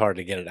I guess it's hard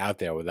to get it out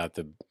there without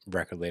the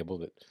record label.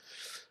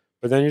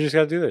 But then you just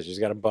got to do this. You just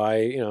got to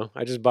buy,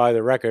 I just buy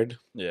the record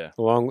Yeah.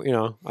 along,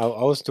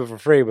 I'll listen to it for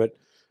free, but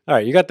all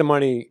right, you got the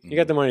money,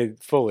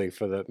 fully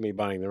for me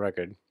buying the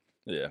record.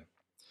 Yeah.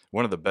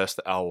 One of the best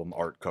album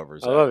art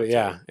covers. I love ever, it. too.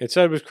 Yeah. It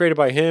said it was created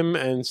by him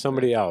and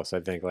somebody else, I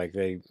think. Like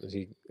he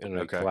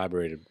Okay.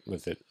 collaborated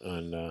with it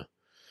on,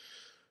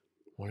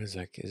 what is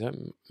that? Is that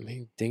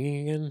me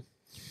dinging again?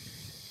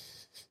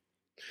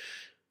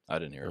 I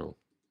didn't hear it.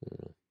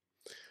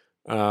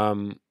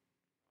 Oh.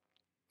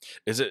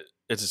 Is it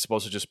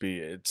supposed to just be?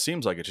 It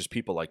seems like it's just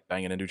people like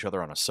banging into each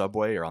other on a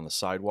subway or on the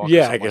sidewalk. Yeah,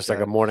 or I something guess like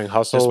that. a morning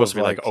hustle. It's supposed to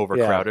of, be like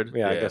overcrowded.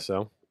 Yeah, I Yeah. guess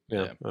so.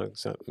 Yeah, Yeah.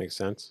 that makes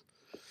sense.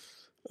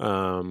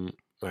 All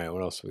right,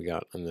 what else we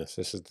got on this?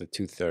 This is the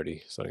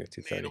 2:30, starting at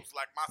 2:30. Needles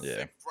like my Yeah.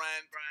 sick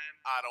friend.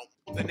 I don't.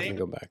 The Let me name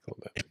go back a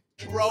little bit.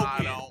 broken.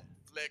 I don't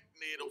flick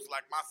needles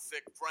like my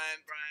sick friend.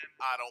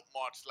 I don't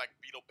march like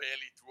Beetle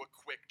Bailey through a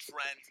quick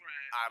trend.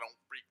 I don't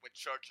frequent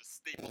churches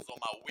steeples on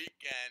my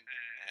weekend.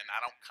 And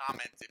I don't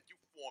comment if you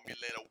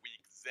formulate a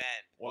weak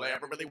zen. All I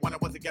ever really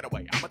wanted was a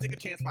getaway. I'ma take a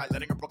chance by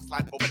letting a rook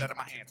slide over out of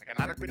my hands. I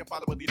cannot agree to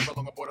follow a leader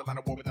along a borderline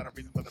of war without a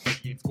reason for the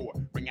radiate score.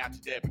 Bring out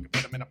your dead, we can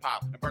put them in a pile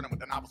and burn them with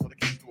the novels for the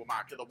kids to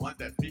admire. Kill the ones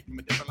that speak from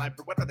a different life,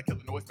 but what other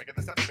killer noise making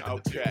the sound of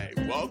okay,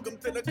 welcome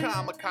to the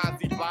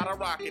kamikaze bottle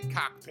rocket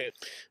cockpit.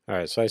 All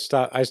right, so I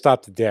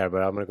stopped it there,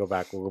 but I'm gonna go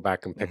back. We'll go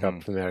back and pick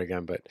up from there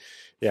again. But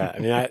yeah, I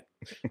mean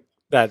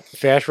that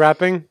fast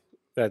rapping,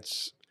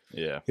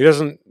 Yeah. he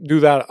doesn't do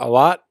that a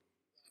lot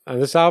on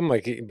this album.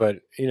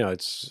 But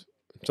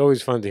it's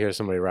always fun to hear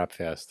somebody rap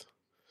fast.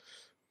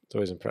 It's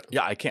always impressive.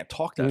 Yeah. I can't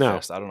talk that No,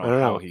 fast. I don't know I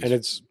don't how know, he's and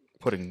it's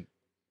putting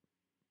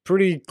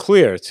pretty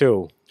clear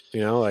too.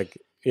 Yeah.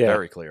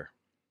 very clear.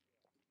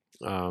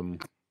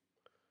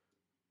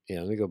 Yeah,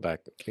 let me go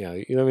back. Yeah,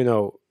 you let me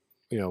know,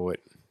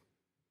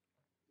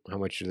 how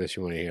much of this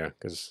you want to hear,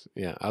 because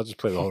I'll just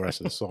play the whole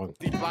rest of the song.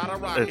 The bottle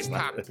rocket It's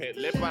not- cockpit,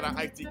 lit by the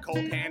icy cold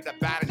hand, a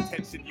bad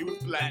intention youth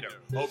blender.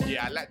 Oh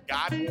yeah, I let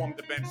God warm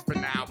the bench for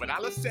now, but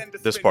I'll ascend to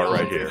This spin part all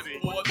right here. dizzy.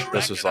 For the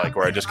This is record, like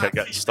where I just kept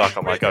getting stuck.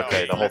 I'm like,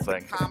 okay, the whole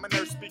thing.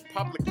 Commoners speak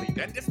publicly,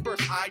 then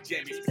disperse eye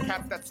jammies to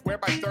caps that swear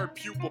by third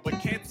pupil, but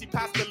can't see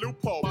past the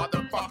loophole.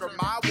 Motherfucker,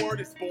 my word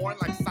is born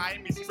like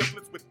Siamese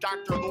triplets with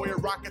doctor, lawyer,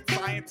 rocket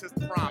scientist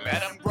prom.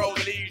 Let them grow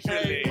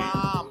leisurely. Hey,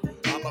 mom,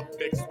 I'ma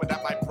fix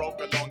whatever I broke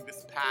along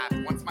this path.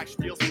 Once my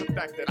spiel's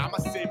perfected, I'ma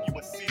save you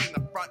a seat in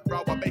the front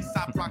row of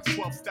Aesop Rock's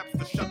 12 steps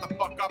to shut the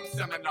fuck up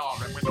seminar.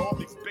 And when all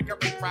these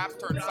bickering crabs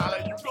turn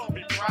solid, you gon'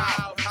 be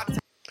proud.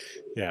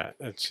 Yeah,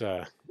 that's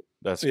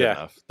That's good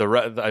Yeah.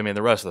 enough. I mean,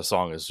 the rest of the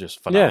song is just yeah,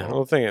 the phenomenal.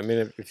 whole thing. I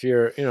mean, if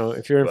you're in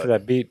for But-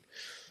 that beat,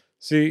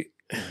 see,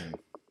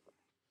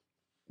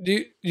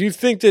 do you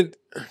think that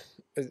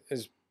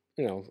is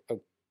a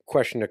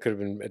question that could have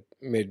been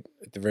made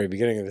at the very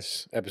beginning of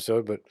this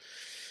episode, but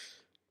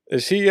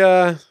is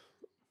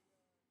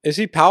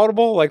he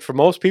palatable? Like for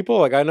most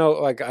people, I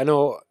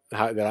know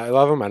how, that I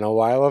love him. I know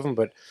why I love him,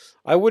 but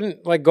I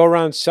wouldn't go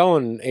around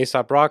selling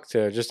Aesop Rock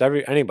to just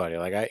anybody.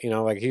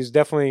 He's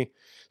definitely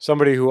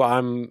somebody who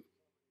I'm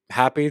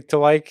happy to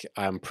like.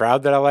 I'm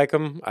proud that I like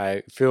him.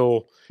 I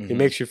feel he Mhm.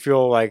 makes you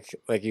feel like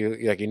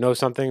you know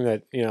something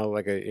that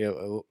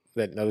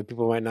that other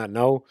people might not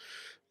know.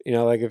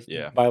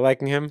 Yeah. By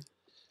liking him,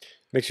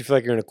 makes you feel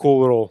like you're in a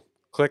cool little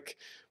clique,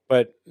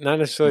 but not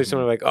necessarily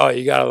someone like, oh,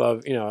 you gotta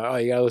love, you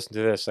gotta listen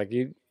to this.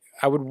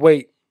 I would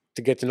wait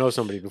to get to know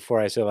somebody before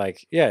I say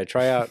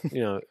try out,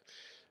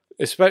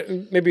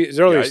 especially maybe his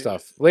earlier Yeah,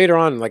 stuff. Later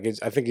on, I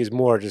think he's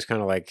more just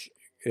kind of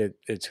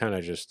it's kind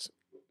of just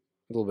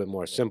a little bit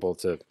more simple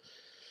to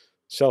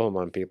sell him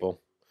on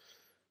people.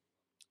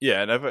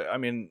 Yeah, and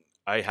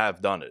I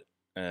have done it,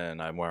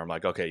 and I'm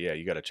like, okay, yeah,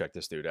 you got to check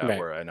this dude out. Right.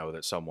 Where I know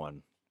that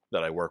someone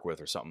that I work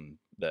with or something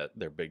that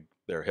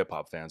they're hip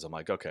hop fans. I'm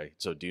like, okay,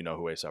 so do you know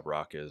who A$AP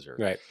Rock is, or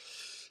Right.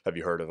 have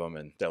you heard of him?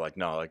 And they're like,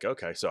 no. Like,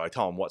 okay, so I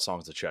tell them what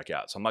songs to check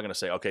out. So I'm not gonna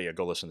say, okay, yeah,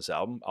 go listen to this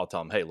album. I'll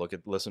tell them, hey,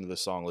 listen to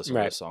this song, listen to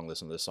Right. this song,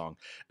 listen to this song,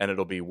 and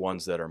it'll be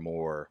ones that are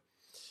more,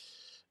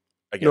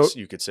 I No- guess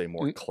you could say,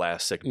 more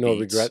classic. No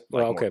beats, regret. like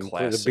Well, more okay, the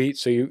classic. beat.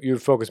 So you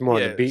focus more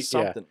on the beat.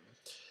 Something,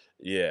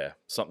 yeah,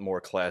 something more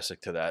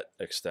classic to that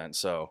extent.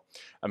 So,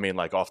 I mean,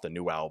 like off the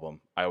new album,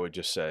 I would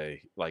just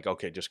say, like,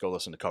 okay, just go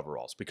listen to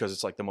Coveralls because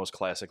it's like the most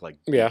classic, like,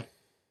 Yeah. beat.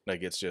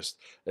 Like it's just,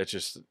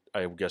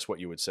 I guess what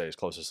you would say is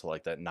closest to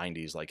like that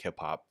 '90s like hip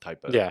hop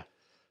type of Yeah.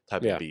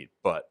 type Yeah. of beat.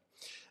 But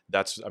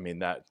that's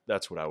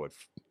what I would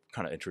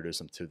kind of introduce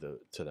them to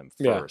them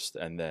Yeah. first,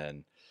 and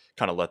then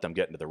kind of let them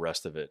get into the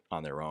rest of it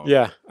on their own.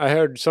 Yeah, I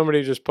heard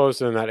somebody just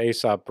posted in that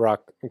A$AP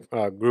Rock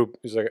group.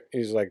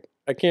 He's like,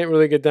 I can't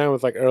really get down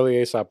with early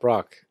A$AP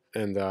Rock,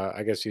 and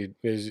I guess he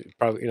is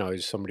probably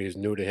he's somebody who's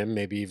new to him.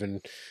 Maybe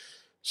even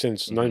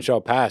since Mhm. None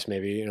Shall Pass.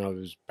 Maybe it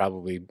was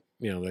probably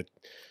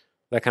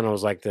that kind of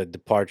was like the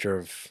departure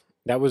of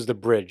that was the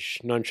bridge.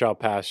 None Shall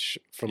Pass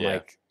from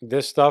Yeah.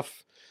 this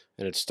stuff,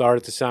 and it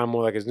started to sound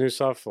more like his new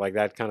stuff. Like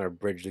that kind of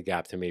bridged the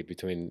gap to me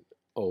between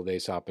old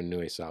Aesop and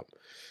new Aesop.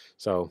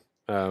 So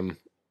Mhm.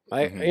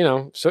 you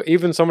know, so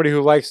even somebody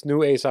who likes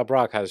new Aesop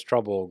Rock has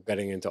trouble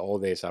getting into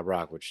old Aesop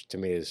Rock, which to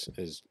me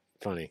is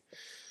funny.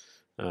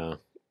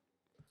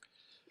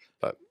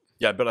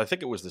 Yeah, but I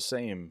think it was the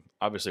same.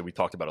 Obviously, we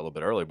talked about it a little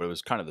bit earlier, but it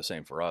was kind of the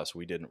same for us.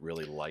 We didn't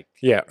really like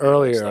Yeah, the old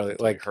early, stuff until we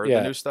like heard yeah,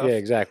 the new stuff. yeah,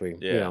 exactly. You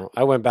Yeah. know,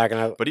 I went back and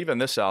I But even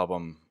this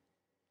album,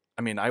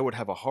 I mean, I would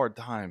have a hard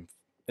time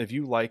if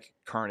you like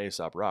current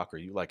Aesop Rock or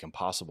you like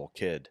Impossible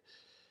Kid.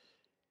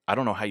 I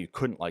don't know how you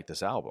couldn't like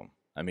this album.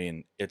 I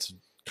mean, it's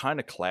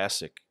kind of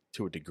classic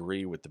to a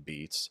degree with the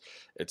beats.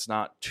 It's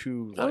not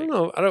too I like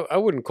don't know. I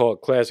wouldn't call it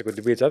classic with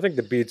the beats. I think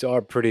the beats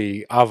are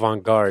pretty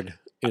avant-garde.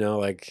 You know,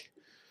 like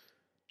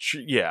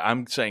yeah,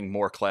 I'm saying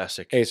more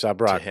classic. Aesop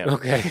Rock. him.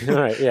 Okay,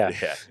 all right, yeah.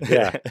 Yeah,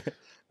 Yeah.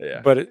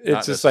 yeah. But it's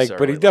Not just like,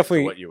 but he necessarily, like, for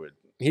definitely what you would.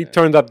 he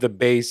turned up the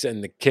bass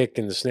and the kick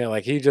and the snare.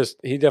 Like he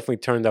definitely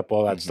turned up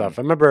all that Mhm. stuff.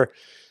 I remember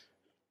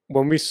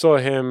when we saw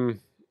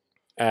him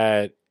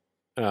at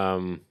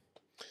when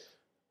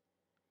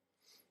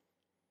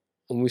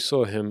we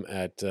saw him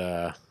at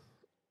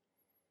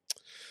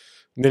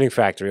Knitting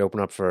Factory open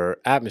up for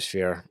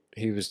Atmosphere.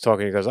 He was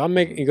talking. He goes, "I'm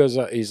making." He goes,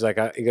 "He's like,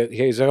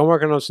 I'm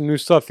working on some new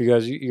stuff." He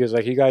goes,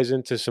 like, "You guys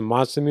into some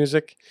monster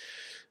music?"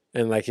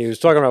 And like he was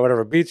talking about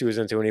whatever beats he was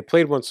into, and he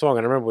played one song.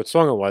 And I remember what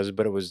song it was,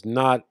 but it was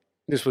not.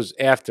 This was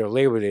after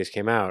Labor Days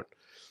came out,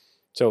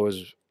 so it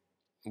was.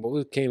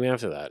 Came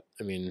after that?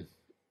 I mean,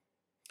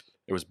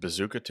 It was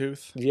Bazooka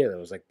Tooth. yeah, there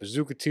was like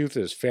Bazooka Tooth.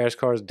 There's Fast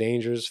Cars,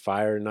 Dangers,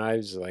 Fire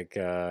Knives, like.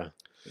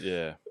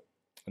 Yeah,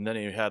 and then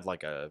he had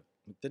like a.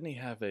 Didn't he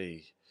have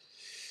a?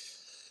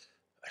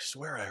 I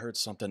swear I heard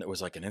something. It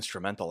was like an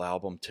instrumental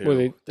album too. Well,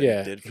 that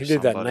yeah, did for he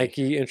did that somebody.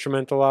 Nike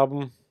instrumental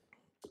album,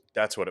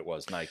 That's what it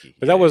was, Nike.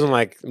 but that wasn't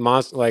like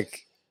monster.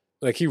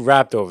 Like he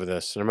rapped over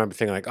this, and I remember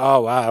thinking like,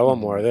 "Oh wow, I want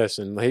more of this."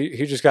 And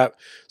he just got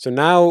so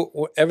now.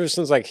 Ever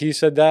since like he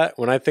said that,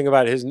 when I think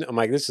about his, I'm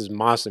like, this is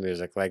monster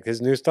music. Like his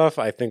new stuff,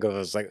 I think of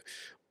as like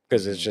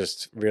because it's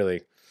just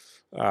really,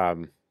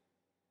 yeah,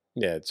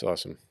 it's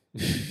awesome.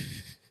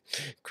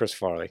 Chris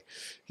Farley,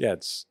 yeah,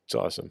 it's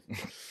awesome.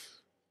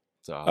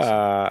 It's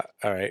awesome.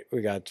 All right,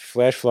 we got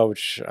Flash Flow,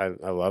 which I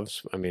love.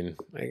 I mean,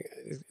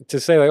 to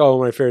say like, oh,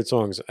 one of my favorite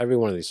songs. Every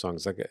one of these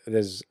songs, like,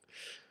 there's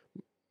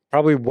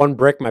probably One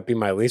Brick might be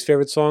my least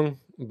favorite song,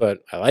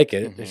 but I like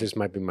it. Mhm. It just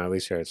might be my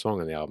least favorite song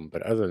on the album.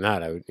 But other than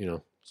that, I would,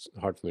 it's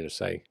hard for me to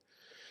say.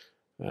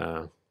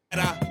 And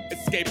I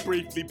escaped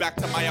briefly back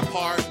to my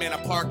apartment.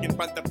 I park in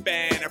front of the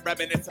van and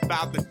reminisce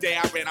about the day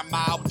I ran a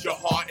mile with your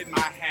heart in my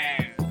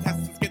hand.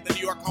 Testants get the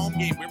New York home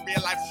game with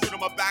real life shoot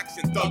 'em up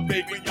action. Doug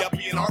Baby,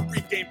 Yuppie, and our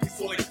brief game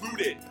piece all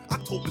included. I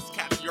told this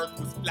cat the earth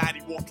was flat.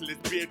 He walked till his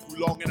beard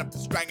grew long enough to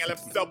strangle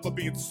himself for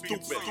being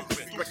stupid.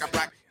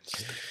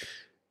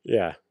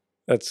 Yeah,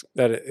 that's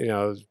that.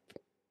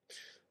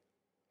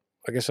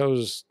 I guess I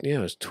was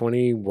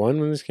 21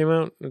 when this came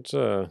out. It's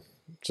a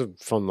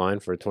fun line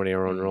for a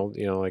 20-year-old.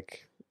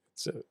 Like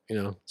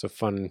it's a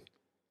fun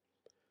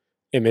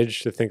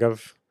image to think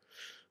of.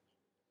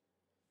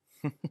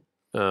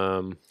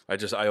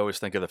 I always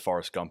think of the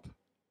Forrest Gump.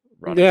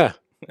 Running. Yeah.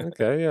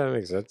 Okay. Yeah, that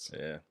makes sense.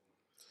 Yeah.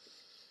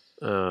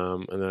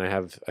 And then I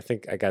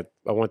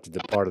wanted the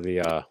part of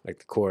the like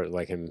the chord,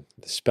 like him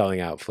spelling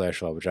out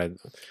Flash Love, which I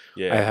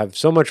have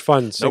so much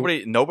fun.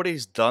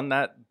 Nobody's done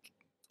that.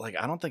 Like,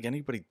 I don't think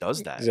anybody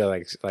does that. Yeah,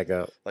 like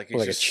a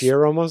just,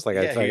 cheer almost, like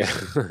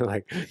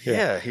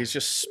he's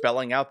just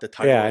spelling out the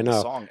title I of know.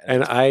 the song,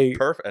 and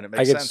perfect, and it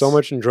makes I get sense. so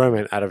much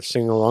enjoyment out of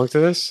singing along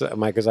to this,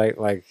 because I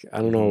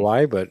don't know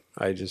why, but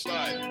I just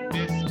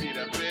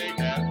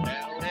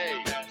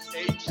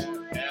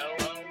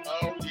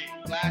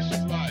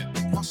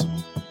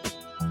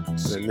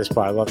in this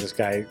part I love this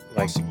guy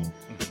like.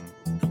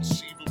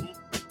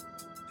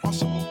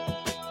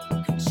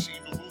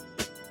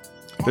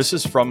 This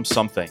is from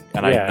something,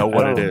 and I know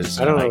what it is.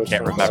 I don't know. I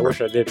can't remember. I wish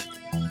I did.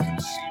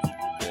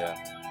 Yeah.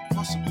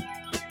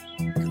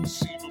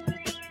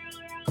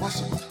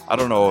 I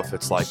don't know if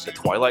it's like the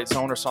Twilight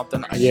Zone or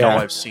something. I know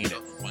I've seen it.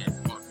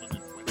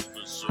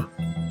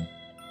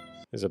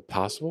 Is it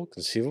possible,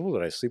 conceivable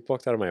that I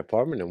sleepwalked out of my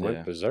apartment and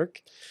went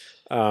berserk?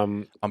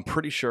 I'm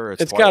pretty sure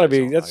it's got to Twilight be.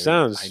 Zone. That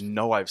sounds. I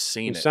know I've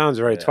seen it. It sounds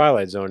very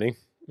Twilight Zone-y.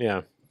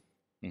 Yeah.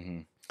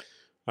 Mm-hmm.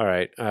 All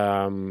right.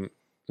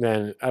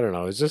 Then I don't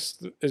know. Is this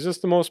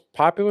the most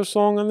popular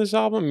song on this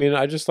album? I mean,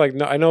 I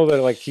know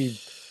that like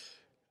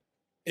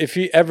if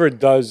he ever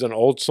does an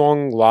old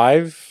song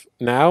live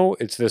now,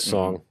 it's this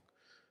song,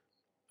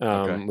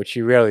 which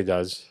he rarely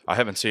does. I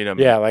haven't seen him.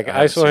 Yeah, like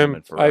I saw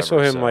him. I saw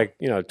him like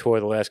tour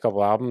the last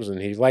couple albums,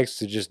 and he likes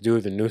to just do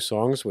the new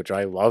songs, which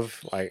I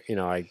love.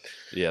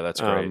 Yeah,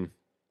 that's great.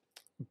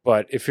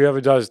 But if he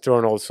ever does throw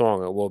an old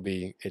song, it will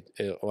be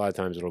a lot of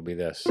times it'll be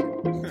this.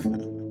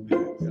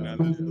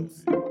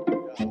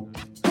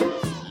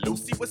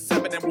 Lucy was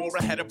 7 and wore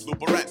a head of blue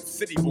barrettes.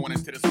 City born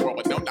into this world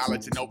with no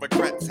knowledge and no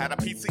regrets. Had a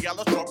piece of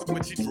yellow chalk with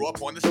which she drew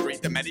up on the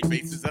street the many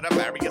faces of the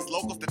various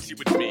locals that she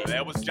would meet.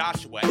 There was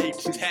Joshua,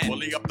 age 10,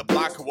 fully up the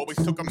block, who always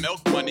took a milk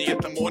money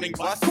at the morning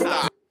bus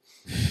stop.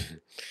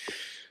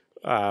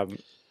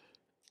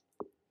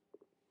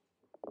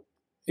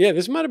 Yeah,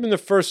 this might have been the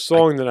first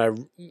song that I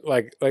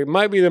like. Like,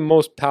 might be the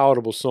most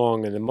palatable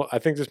song, and I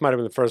think this might have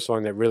been the first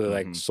song that really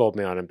like Mhm. sold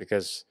me on him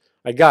because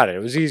I got it. It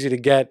was easy to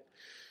get.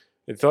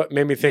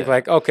 Made me think Yeah.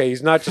 like, okay,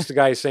 he's not just a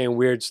guy saying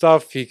weird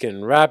stuff. He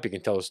can rap. He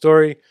can tell a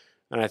story,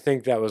 and I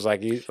think that was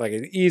like,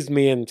 it eased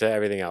me into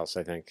everything else.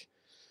 I think.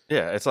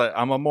 Yeah, it's like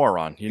I'm a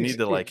moron. You need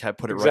to like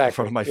put it right in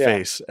front of my Exactly, yeah.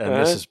 face, and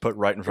this Uh-huh. is put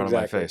right in front of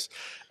my Exactly. face.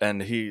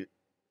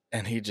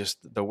 And he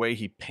just the way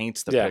he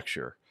paints the Yeah.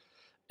 picture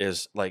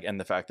is like, and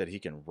the fact that he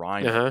can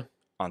rhyme Uh huh.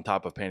 on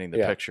top of painting the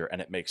Yeah. picture,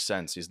 and it makes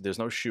sense. There's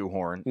no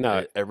shoehorn.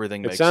 No,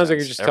 Everything It makes sounds sense. like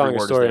you're just Every telling a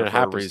word is story there and it for a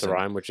happens to reason.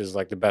 rhyme, which is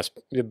like the best,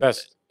 the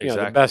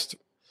Exactly. best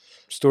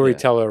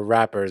storyteller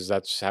rappers.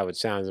 That's how it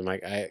sounds. I'm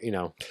like,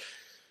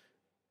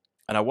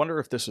 And I wonder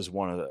if this is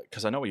one of the,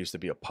 because I know he used to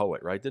be a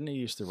poet, right? Didn't he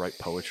used to write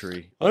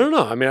poetry? I don't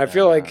know. I mean, I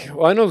feel like, Um,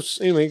 well, I know,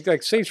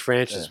 like Sage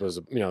Francis was,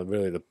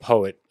 really the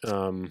poet.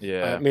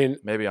 Yeah, I mean,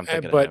 maybe I'm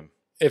thinking but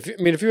of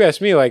him. if you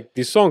ask me, like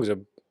these songs are,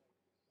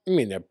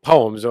 they're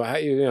poems. So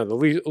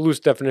the loose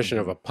definition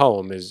of Mhm. a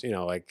poem is,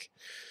 like,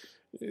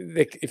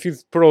 if you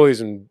put all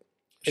these in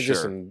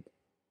just Sure. in,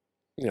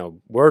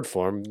 word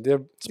form,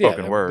 they're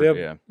Spoken word,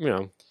 they're,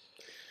 yeah.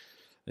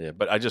 Yeah,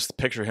 but I just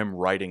picture him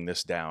writing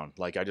this down.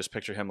 Like I just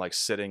picture him like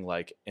sitting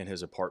like in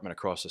his apartment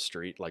across the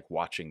street, like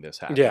watching this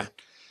happen. Yeah.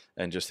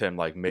 And just him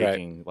like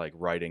making like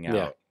writing out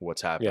Yeah.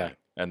 what's happening. Yeah.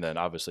 And then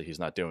obviously he's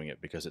not doing it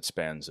because it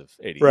spans of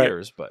 80 Right.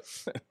 years, but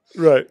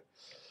Right.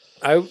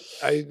 I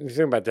think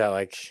about that.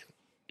 Like,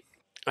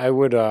 I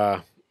would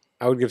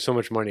give so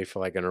much money for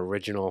like an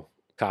original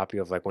copy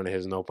of like one of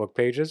his notebook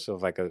pages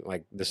of like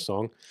this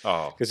song,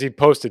 oh, because he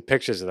posted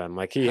pictures of them.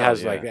 Like he Hell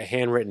has yeah. like a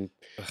handwritten,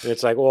 and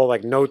it's like all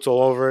like notes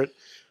all over it.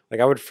 Like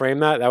I would frame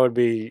that. That would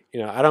be,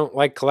 I don't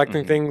like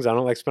collecting Mhm. things. I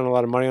don't like spending a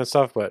lot of money on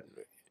stuff, but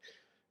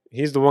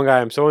he's the one guy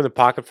I'm so in the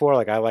pocket for.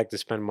 Like I like to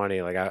spend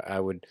money. Like I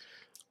would.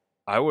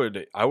 I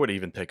would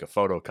even take a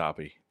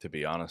photocopy, to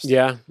be honest.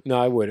 Yeah, no,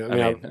 I would. I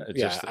mean, it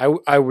yeah, just-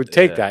 I would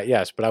take yeah. that,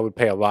 yes, but I would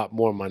pay a lot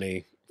more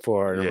money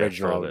for an Yeah,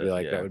 original. for I would be the-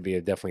 like, yeah. that would be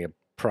definitely a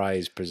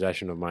prized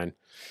possession of mine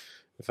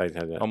if I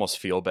had that. Almost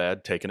feel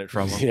bad taking it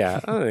from him. Yeah,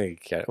 I don't think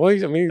he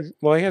can.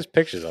 Well, he has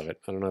pictures of it.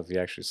 I don't know if he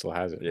actually still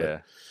has it. Yeah.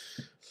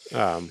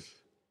 But,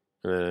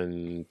 and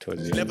then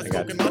towards the Never end,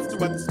 I got spoken once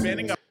throughout the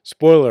spanning of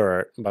spoiler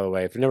alert. By the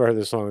way, if you've never heard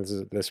this song, this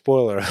is the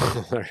spoiler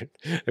alert.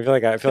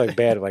 I feel like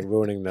bad like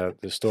ruining the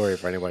story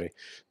for anybody.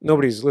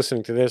 Nobody's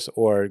listening to this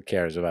or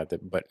cares about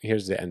it. But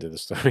here's the end of the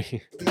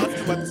story.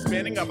 months throughout the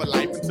spanning of a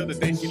life until the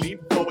day she leaned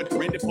forward,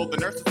 grinned and pulled the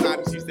nurse aside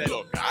and she said,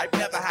 "Look, I've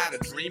never had a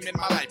dream in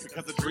my life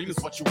because a dream is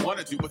what you want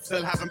to do but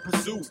still haven't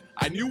pursued.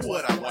 I knew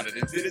what I wanted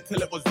and did it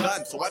till it was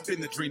done. So I've been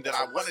the dream that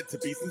I wanted to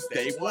be since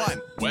day one."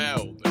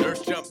 Well, the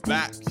nurse jumped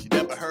back. She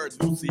never heard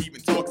Lucy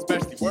even talk,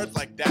 especially words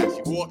like that.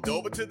 She walked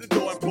over to the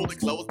door and pulled it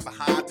closed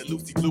behind. Then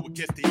Lucy blew a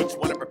kiss to each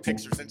one of her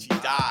pictures and she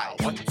died.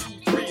 1, 2,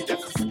 3,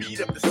 that's the speed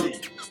of the C.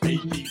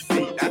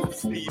 ABC, that's the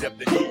speed of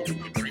the E.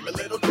 You can dream a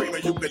little dream or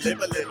you can live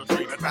a little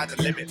dream. I'd rather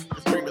live it.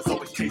 Cause dreamers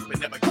always chase but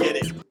never get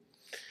it.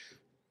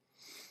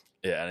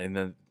 Yeah, and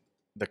then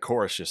the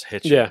chorus just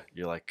hits you. Yeah.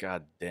 You're like,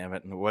 God damn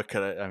it. And what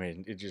could I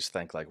mean, you just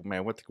think like,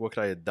 man, what could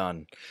I have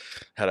done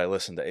had I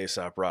listened to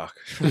Aesop Rock?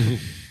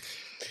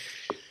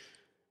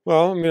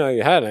 Well, I mean, I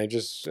had. I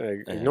just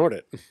ignored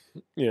it. Pretty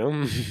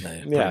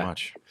Yeah.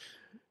 much.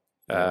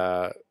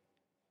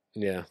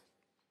 Yeah.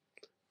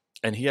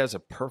 And he has a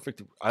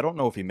perfect, I don't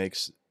know if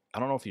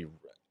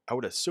I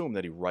would assume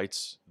that he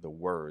writes the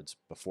words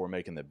before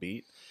making the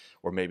beat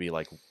or maybe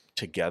like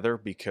together,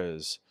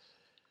 because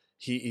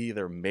he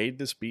either made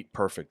this beat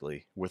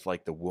perfectly with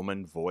like the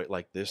woman voice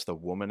like this, the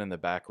woman in the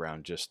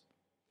background just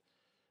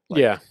like,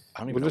 Yeah. I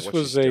don't even Well, know this what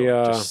was she's a,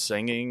 doing, just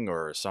singing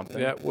or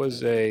something. That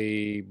was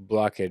a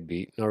Blockhead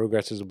beat. No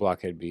Regrets is a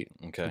Blockhead beat.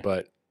 Okay.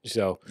 But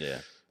so Yeah.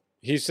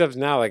 he says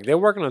now, like they're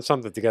working on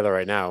something together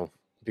right now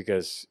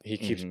because he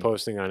keeps Mhm.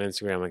 posting on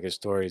Instagram like his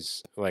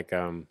stories, like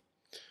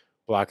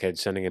Blockhead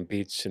sending him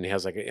beats, and he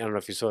has like I don't know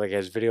if you saw like he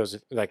has videos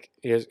like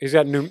he's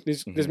got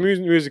there's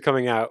music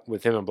coming out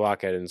with him and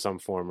Blockhead in some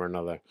form or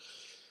another,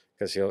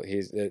 because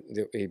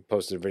he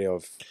posted a video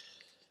of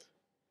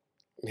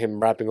him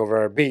rapping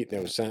over a beat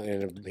that was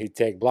and he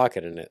tagged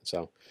Blockhead in it.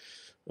 So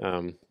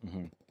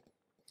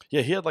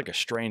Yeah, he had like a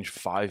strange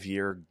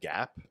 5-year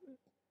gap,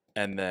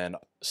 and then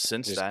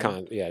since just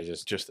then,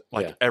 just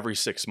like yeah. every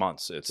 6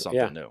 months, it's something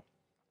Yeah. new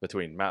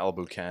between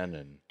Malibu Ken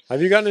and.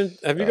 Have you gotten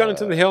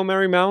into the Hail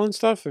Mary Mallon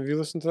stuff? Have you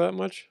listened to that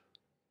much?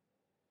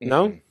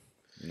 No? Mm-mm.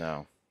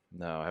 No,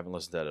 I haven't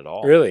listened to that at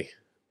all. Really?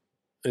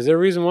 Is there a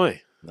reason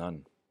why?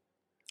 None.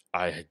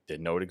 I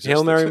didn't know it existed.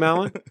 Hail Mary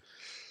Mallon?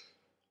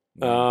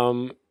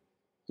 No.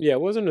 Yeah,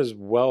 it wasn't as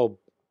well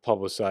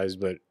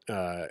publicized, but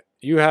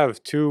you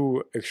have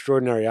 2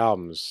 extraordinary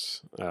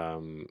albums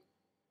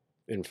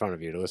in front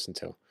of you to listen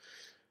to.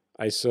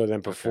 I saw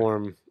them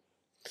perform.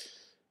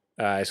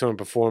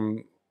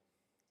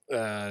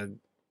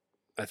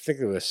 I think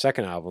it was the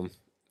second album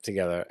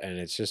together, and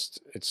it's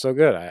so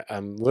good.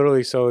 I'm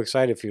literally so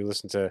excited if you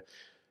listen to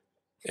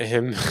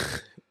him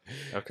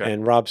Okay.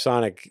 and Rob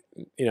Sonic.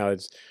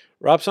 It's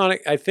Rob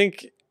Sonic. I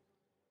think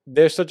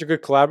they're such a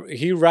good collab.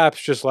 He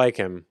raps just like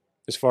him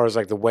as far as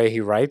like the way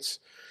he writes.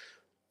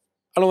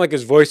 I don't like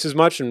his voice as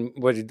much, and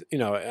what I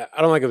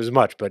don't like him as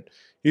much, but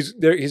he's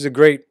there. He's a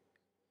great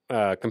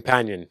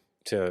companion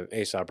to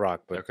A$AP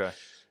Rock. But Okay.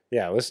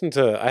 yeah, listen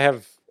to. I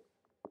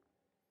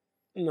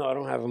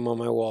don't have them on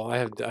my wall. I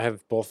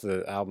have both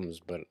the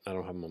albums, but I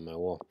don't have them on my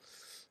wall.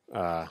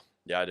 Yeah,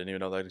 I didn't even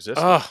know that existed.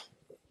 Oh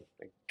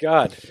my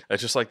God!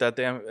 It's just like that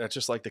damn. It's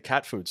just like the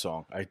cat food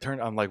song.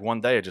 I'm like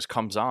one day it just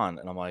comes on,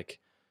 and I'm like,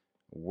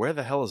 where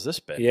the hell has this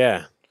been?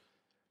 Yeah.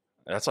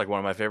 That's like one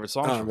of my favorite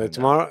songs. from him now.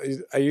 Tomorrow,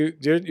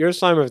 your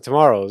assignment of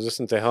tomorrow is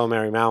listen to Hail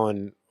Mary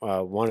Mallon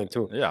 1 and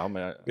 2. Yeah, I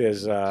mean,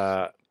 There's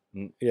the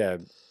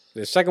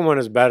second one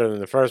is better than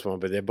the first one,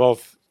 but they're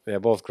both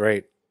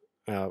great.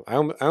 I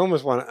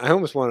almost want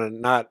to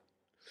not.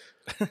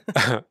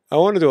 I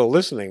want to do a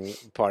listening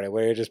party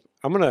where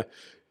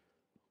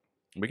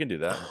we can do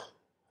that.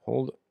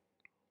 hold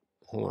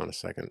on a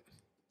second.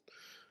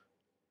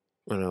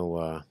 I'm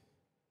gonna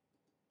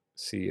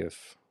see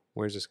if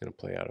where's this gonna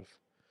play out of.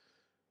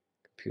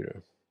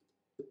 Computer.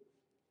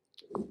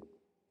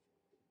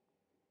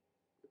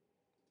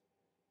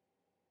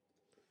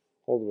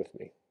 Hold with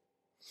me.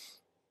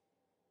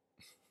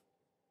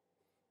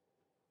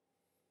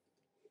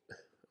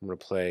 I'm going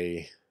to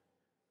play,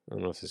 I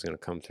don't know if this is going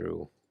to come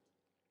through.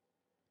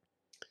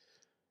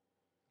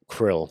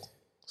 Krill.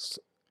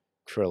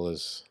 Krill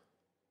is,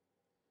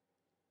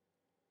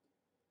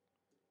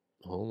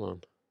 hold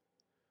on.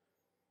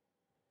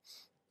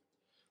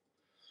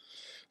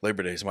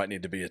 Labor Days might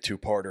need to be a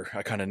two-parter.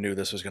 I kind of knew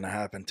this was going to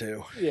happen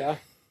too. Yeah.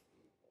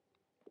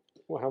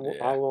 Well,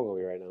 how long are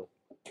we right now?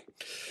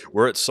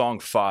 We're at song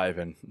 5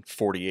 in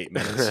 48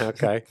 minutes.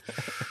 Okay.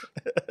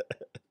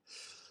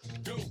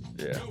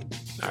 Yeah.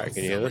 All right,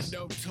 can you hear this?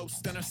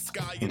 Toast in a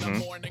sky in the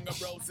morning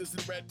of roses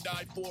and red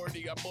dye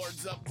 40. Our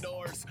boards up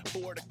doors.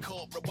 Board a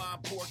cult,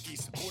 rewind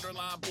porkies.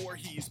 Borderline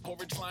Voorhees.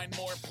 Porridge line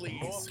more,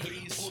 please.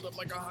 Pulled up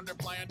like 100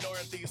 blind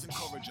Dorothy's.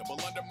 Incorrigible,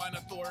 undermine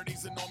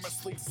authorities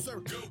enormously.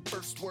 Sir,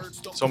 first words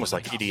don't. It's almost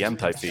like EDM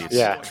type beats.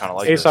 Yeah. Kind of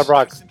like A$AP this.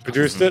 Rock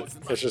produced it.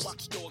 It's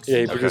just,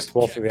 he produced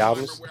both of the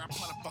albums.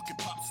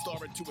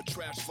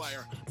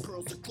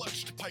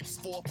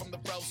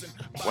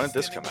 When did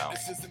this come out?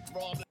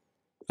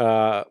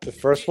 The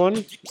first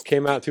one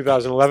came out in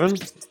 2011.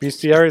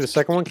 Bestiary. The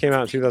second one came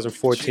out in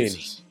 2014.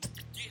 Jesus.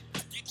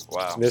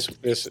 Wow. This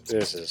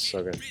is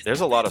so good.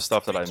 There's a lot of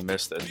stuff that I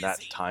missed in that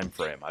time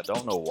frame. I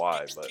don't know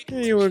why, but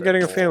Yeah, you were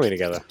getting a family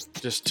together.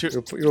 just too.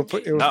 You were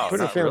putting No, a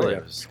not family really. It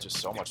together. was just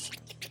so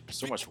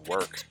much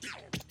work.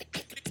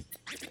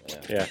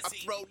 Yeah. I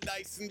throw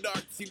dice and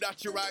darts, you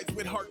dot your eyes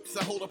with hearts.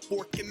 I hold a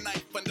fork and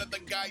knife under the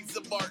guise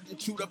of art and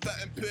shoot a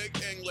fat and pig.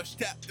 English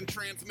tapped and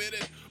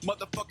transmitted.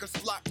 Motherfuckers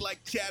flock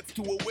like chads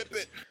to a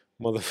whippet.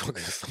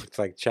 Motherfuckers look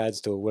like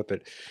Chads to a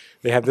whippet.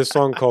 They have this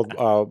song called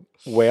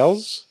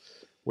Whales,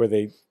 where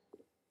they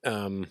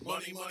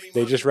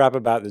just rap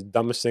about the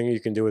dumbest thing you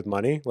can do with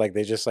money. Like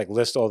they just like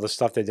list all the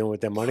stuff they're doing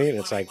with their money, and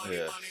it's like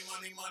Yeah.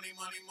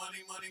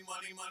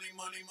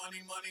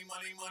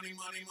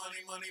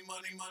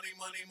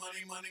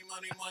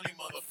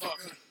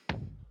 Motherfucker.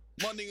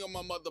 Money on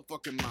my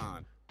motherfucking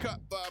mind. Cut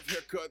 5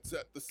 haircuts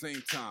at the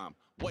same time.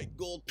 White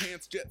gold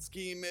pants, jet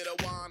ski,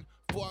 Metawan.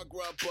 Foie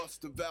gras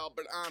bust of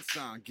Albert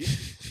Einstein.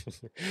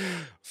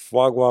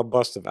 foie gras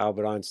bust of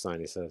Albert Einstein.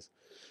 He says,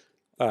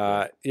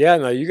 "Yeah,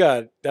 no, you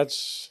got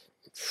that's."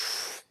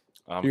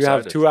 I'm You have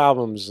excited. 2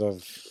 albums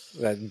of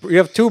that. You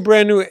have 2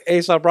 brand new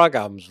A$AP Rock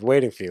albums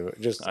waiting for you,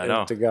 just I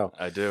know. to go.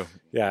 I do.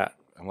 Yeah,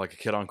 I'm like a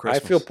kid on I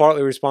Christmas. feel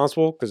partly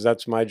responsible because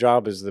that's my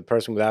job as the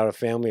person without a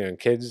family and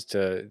kids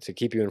to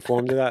keep you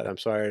informed of that. I'm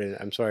sorry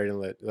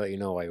to let you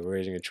know while you're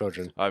raising your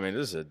children. I mean,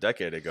 this is a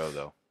decade ago,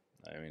 though.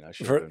 I mean, I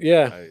should. For-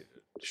 yeah.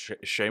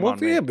 Shame Well, on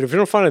me. yeah, but if you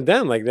don't find it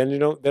then, like then they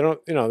don't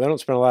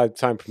spend a lot of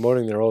time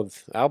promoting their old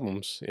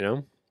albums, you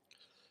know.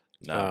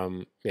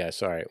 No. Yeah,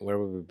 sorry. Where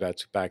were we back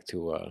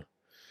to? I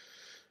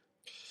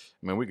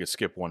mean, we could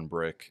skip one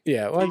brick.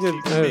 Yeah, well, I did.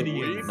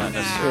 Not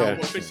necessarily. Yeah.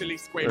 Officially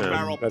scrape Yeah,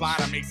 barrel that's-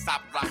 bottom.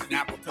 A$AP Rock and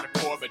apple to the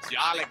core, but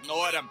y'all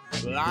ignored him.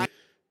 Yeah,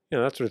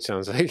 that's what it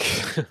sounds like.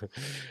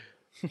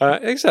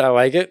 Like I said, I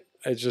like it.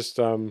 It's just,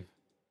 I don't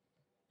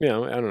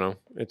know.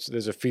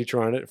 There's a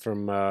feature on it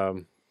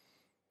from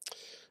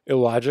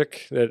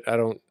Illogic that I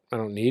don't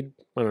need.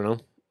 I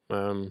don't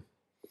know.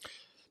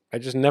 I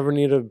just never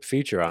need a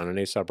feature on an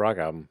A$AP Rock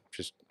album.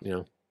 Just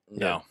No.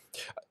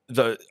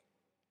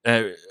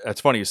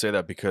 It's funny you say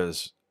that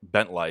because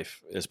Bent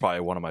Life is probably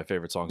one of my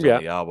favorite songs Yeah.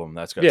 on the album.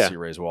 That's got Yeah. C.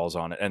 Ray's Walls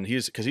on it, and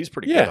he's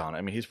pretty Yeah. good on it.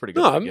 I mean, he's pretty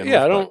good. No, to begin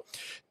yeah, with, I but don't.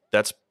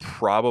 That's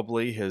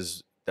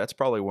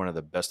probably one of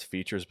the best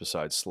features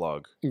besides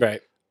Slug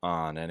Right.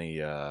 on any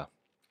of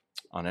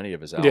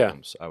his Yeah.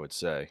 albums. I would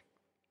say.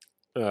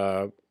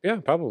 Yeah,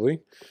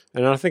 probably.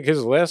 And I think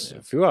his last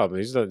few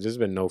albums, there's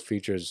been no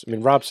features. I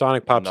mean, Rob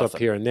Sonic pops up Nothing.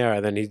 here and there,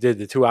 and then he did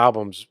the 2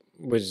 albums,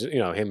 was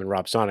him and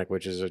Rob Sonic,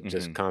 which is a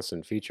just Mhm.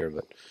 constant feature.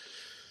 But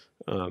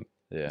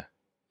Yeah.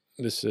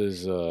 this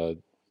is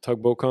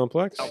Tugboat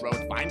Complex.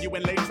 Railroad find you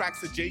in lane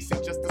tracks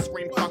adjacent just to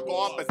scream fuck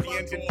off as the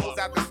engine pulls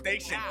out the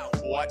station.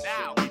 What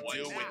now we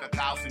do with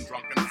 1,000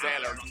 drunken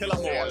sailors? Kill 'em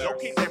all,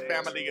 locate their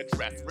family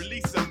address,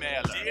 release a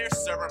mailer. Dear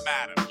sir or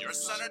madam, your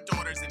son or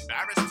daughter's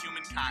embarrassed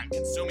humankind,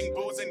 consuming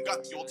booze and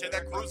gut fuel till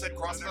their crews had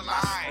crossed the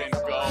line.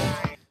 Go.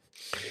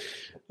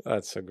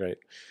 That's so great.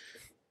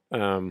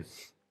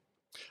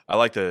 I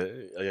like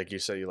like you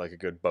say, you like a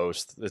good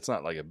boast. It's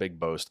not like a big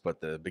boast,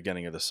 but the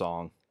beginning of the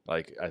song,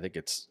 like I think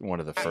it's one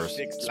of the first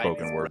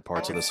spoken word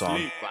parts of the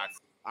song.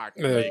 Right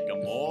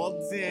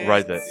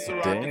there.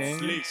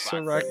 Dang,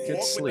 so I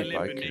could sleep.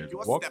 I could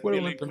walk with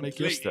a limp and make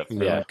your step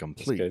Yeah,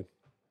 complete. good.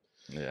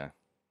 Yeah,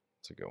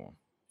 it's a good one.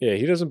 Yeah,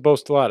 he doesn't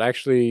boast a lot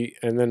actually.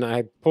 And then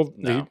I pulled.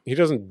 No. He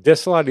doesn't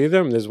diss a lot either.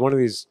 And there's one of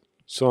these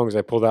songs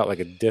I pulled out like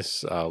a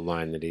diss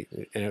line that he,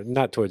 and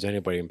not towards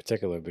anybody in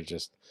particular, but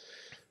just.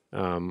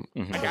 I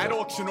got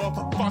auction off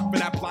a fuck for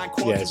that blind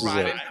course this is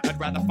riding. it. I'd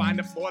rather find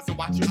the flaws and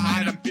watch you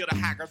hide them. Feel the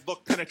haggard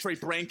look, penetrate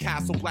brain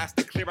castle, blast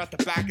and clear out the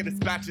back of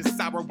dispatches,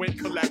 sour wind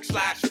collect,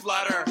 slash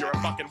flutter. You're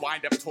a fucking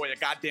wind-up toy, a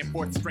goddamn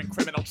fourth string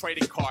criminal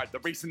trading card. The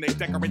reason they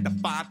decorate the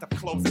font of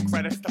closing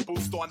credits to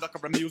boost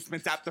onlooker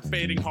amusements after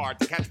fading hard.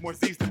 To catch more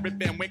Z's than Rip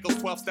Van Winkle's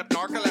 12-step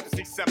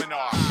narcolepsy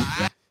seminar.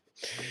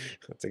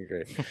 That's a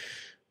great.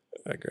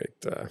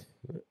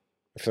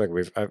 I feel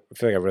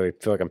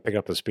like I'm picking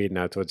up the speed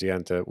now towards the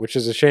end, which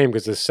is a shame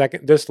because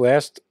this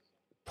last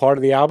part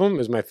of the album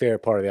is my favorite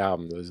part of the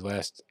album. The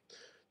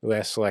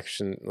last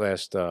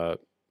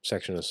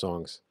section of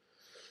songs.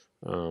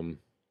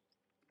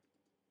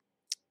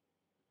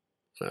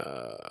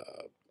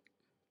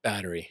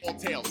 Battery.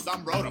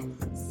 Some wrote 'em.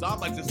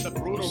 Some are just the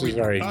brutal This is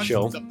very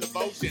chill. repercussions of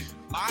devotion.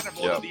 Mine are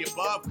all of the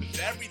above, 'cause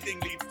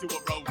everything leads to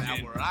erosion. Now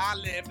where I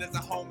live, there's a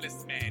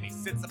homeless man. He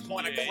sits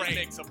upon a crane,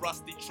 makes a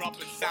rusty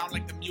trumpet sound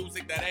like the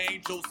music that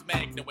angels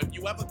make. Now if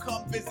you ever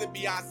come visit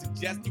me, I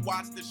suggest you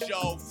watch the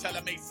show. Tell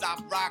him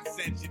Aesop Rock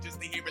sent you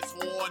just to hear his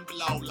horn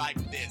blow like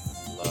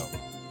this.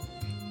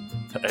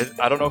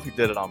 I don't know if he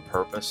did it on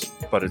purpose,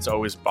 but it's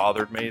always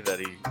bothered me that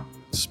he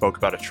spoke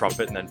about a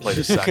trumpet and then played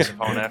a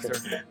saxophone after.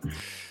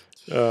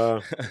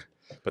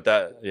 But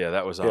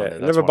that was on there. Yeah, it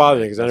That's never one of bothered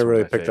my- me because I that's never one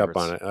really of my picked up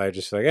on favorites. it. I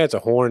just like, it's a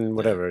horn,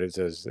 whatever it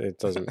is. It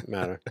doesn't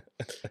matter.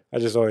 I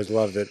just always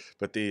loved it.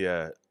 But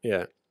the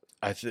Yeah.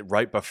 I think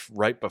right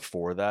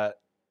before that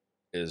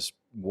is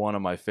one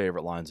of my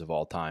favorite lines of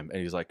all time,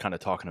 and he's like kind of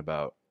talking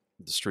about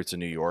the streets of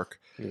New York.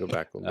 Let me go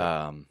back a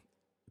little bit.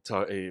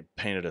 He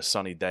painted a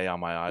sunny day on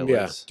my Yeah.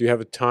 eyelids. Do you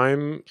have a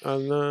time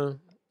on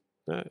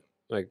that?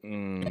 Like,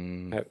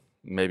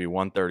 Maybe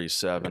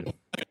 1:37.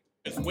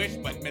 Wish,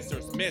 but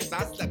Mrs. Miss,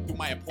 I slept through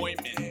my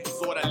appointment.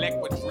 Sorta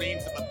liquid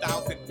dreams of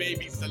 1,000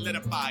 babies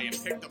solidify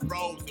and pick the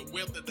rose and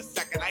wilted the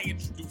second I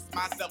introduced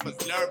myself as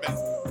nervous.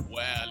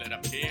 Well, it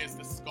appears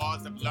the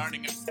scars of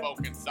learning have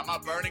spoken. Some are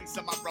burning,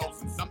 some are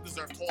rose, and some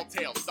deserve tall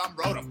tales. Some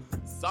wrote them.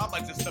 Some are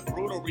just the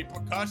brutal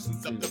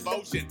repercussions of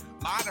devotion.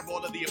 Mine are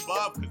all of the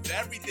above, because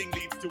everything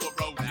leads to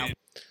erosion.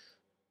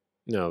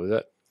 no,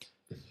 that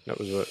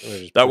was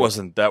what. That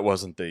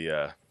wasn't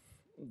the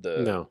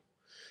No.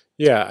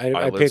 Yeah, I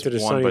eyelids painted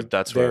a one, sunny but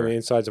that's day on where- the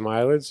insides of my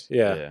eyelids.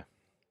 Yeah. yeah.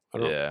 I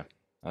don't, Yeah.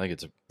 I think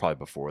it's probably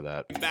before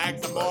that.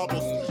 Bags of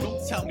marbles.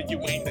 Don't tell me you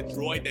ain't the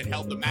droid that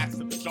held the max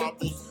of the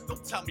sharples.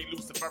 Don't tell me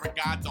Lucifer and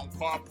God don't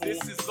carpool.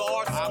 This is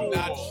our school. I'm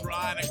not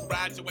trying to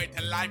graduate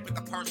to life with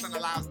a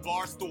personalized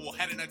bar stool,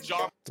 head in a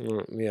jar.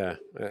 Yeah,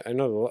 I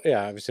know.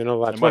 Obviously, I know a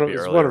lot. It It's might one of, be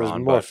it's one of earlier his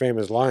on, more but-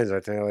 famous lines. I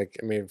think. Like,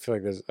 I mean, I feel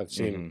like I've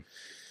seen Mhm.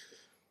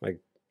 like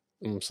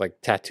almost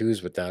like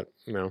tattoos with that.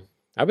 You know,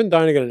 I've been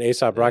dying to get an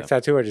Aesop Rock Yeah.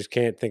 tattoo. I just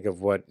can't think of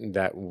what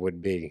that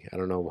would be. I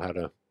don't know how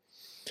to.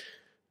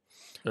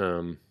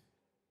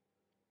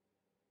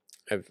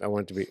 I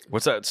want it to be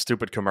What's that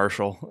stupid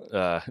commercial?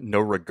 No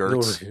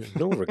regrets.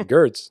 no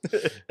regrets.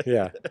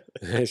 Yeah,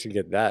 I should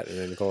get that and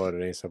then call it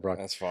an Aesop Rock.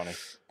 That's funny.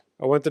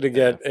 I wanted to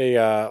get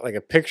a like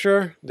a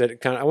picture that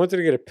kind of. I wanted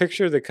to get a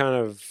picture that kind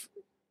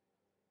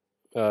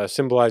of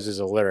symbolizes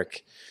a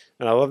lyric,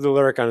 and I love the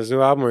lyric on his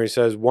new album where he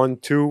says, "1,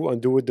 2,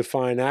 undo a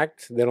defiant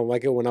act. They don't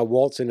like it when I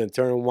waltz in and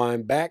turn and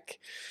wind back."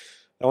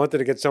 I wanted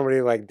to get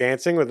somebody like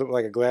dancing with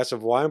like a glass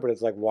of wine, but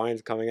it's like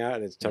wine's coming out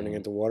and it's turning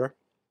into water.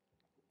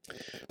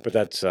 But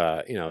that's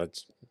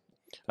that's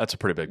That's a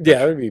pretty big. yeah, it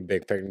picture. would be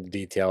big,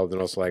 detailed,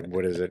 and also like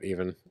what is it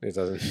even? It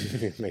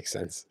doesn't make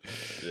sense.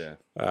 Yeah.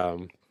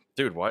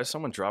 Dude, why is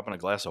someone dropping a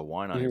glass of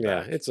wine on your Yeah,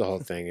 back? it's the whole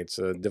thing. It's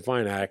a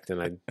divine act,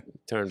 and I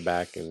turned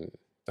back and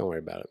don't worry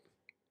about it.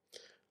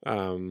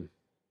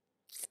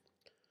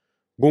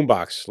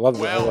 Boombox, love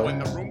that. Well, when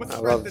the rumors I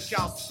spread love- the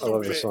shout I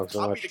love this stupid, song so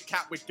I'll much. be the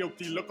cat with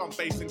guilty look on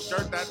face and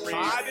shirt that reads,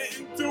 I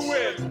didn't do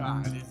it.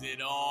 Is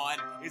it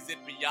on? Is it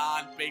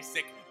beyond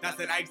basic? Does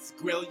it ice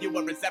grill you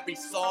or is every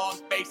song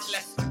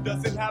faceless?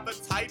 Does it have a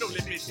title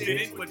if it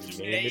didn't? Would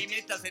you name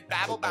it? Does it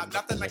babble about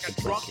nothing like a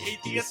drunk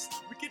atheist?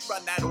 We could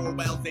run that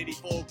Orwell's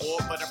 84 war,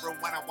 but everyone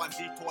I want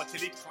detour till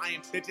he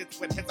triumph digits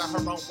with his or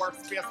her own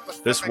works.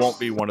 This won't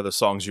be one of the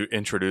songs you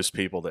introduce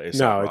people to A$AP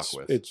No, Rock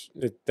with.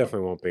 it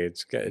definitely won't be.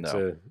 It's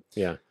No.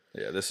 yeah.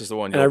 Yeah, this is the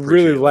one. And I you'll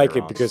really appreciate like later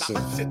it on. because of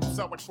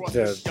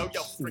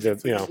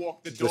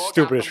the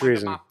stupidest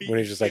reason when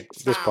he's just like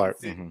this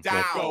part. Mhm.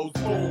 Like, Goes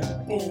boom,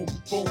 boom,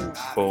 boom.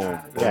 Boom.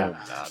 yeah, boom,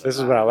 this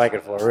is what I like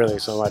it for, really,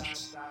 so much. It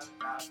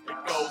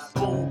goes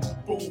boom,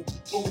 boom,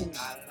 boom.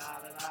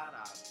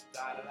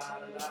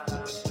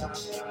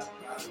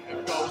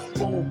 It goes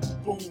boom,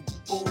 boom,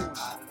 boom.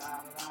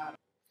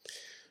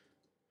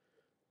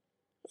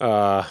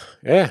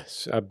 Yeah,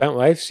 Bent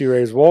Life, C.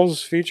 Ray's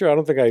Walls feature. I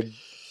don't think I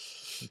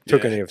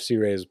took Yeah. any of C.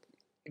 Ray's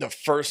The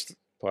first,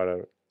 part of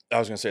it. I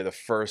was gonna say the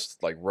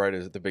first, like right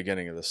at the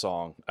beginning of the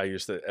song. I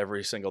used to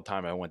every single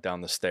time I went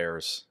down the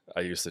stairs. I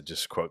used to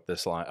just quote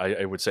this line.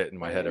 I would say it in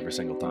my head every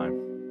single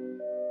time.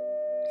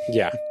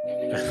 Yeah.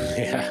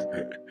 Yeah.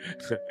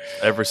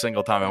 Every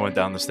single time I went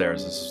down the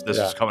stairs, this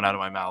Yeah. was coming out of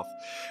my mouth,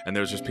 and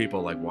there's just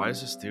people like, why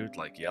is this dude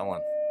like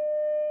yelling?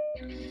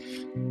 Yeah,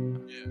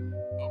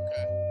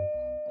 okay.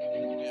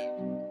 Yeah.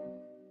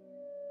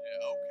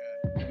 Yeah, okay.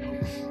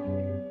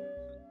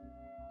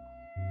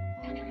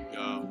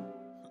 Yo.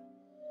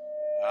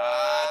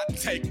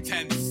 Take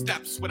 10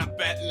 steps with a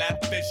bent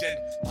left vision.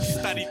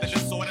 Study the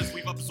disorders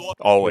we've absorbed.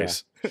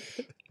 Always.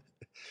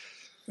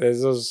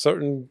 There's those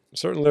certain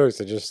lyrics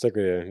that just stick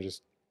with you and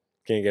just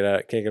can't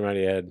get them out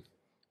of your head.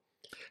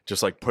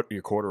 Just like put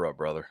your quarter up,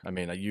 brother. I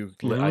mean, I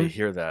Mhm.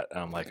 hear that, and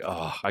I'm like,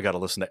 oh, I got to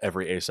listen to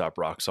every Aesop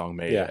Rock song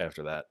made Yeah.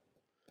 after that.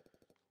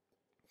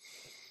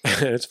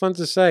 It's fun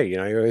to say, you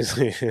know. You always,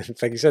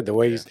 it's like you said, the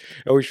way he's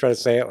always try to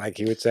say it, like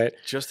he would say it.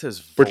 Just his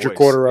Put voice. your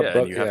quarter up, yeah, but-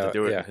 and you have yeah, to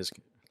do it yeah. in his.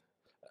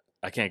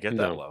 I can't get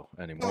No. that low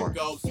anymore.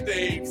 Ghost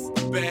thieves,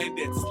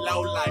 bandits,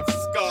 low life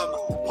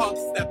scum, punks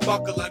that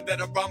buckle under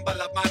the rumble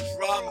of my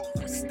drum.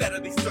 We're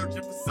steadily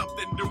searching for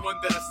something new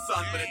under the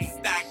sun, but it's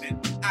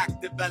stagnant.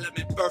 Active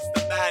element, burst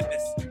of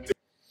madness.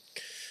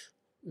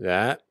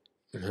 That,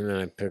 and then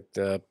I picked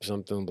up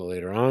something, but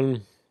later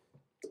on,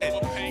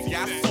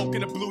 Yeah, I soak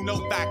in a blue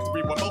note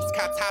factory where most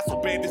cats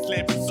hassle bandits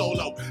land for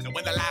solo. And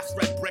when the last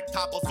red brick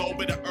topples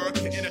over the earth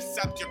to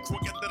intercept your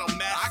crooked little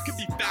mess, I can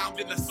be found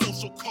in the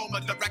social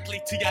coma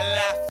directly to your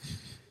left.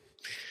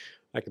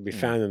 I could be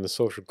found in the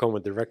social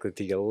coma directly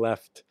to your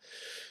left.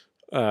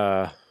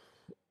 Yeah,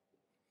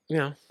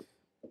 it's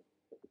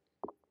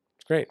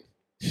great.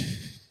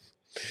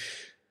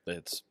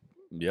 It's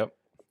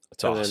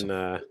It's And awesome.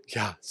 then,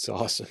 yeah, it's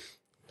awesome.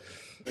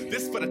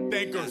 This for the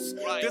thinkers.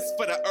 This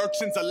for the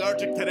urchins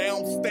allergic to their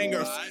own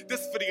stingers.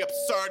 This for the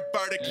absurd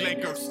verdict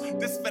linkers.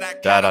 This for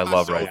that That cat I on my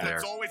love shoulder right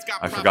that's there. always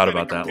got I forgot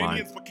about prophetic that line.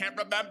 opinions but can't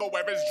remember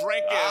where his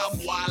drink is.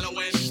 I'm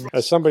wallowing.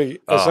 As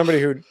somebody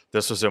who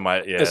This was in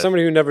my as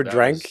somebody who never that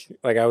drank,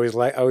 like I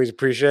always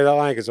appreciated that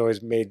line because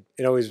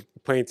it always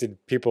painted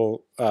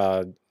people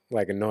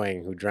like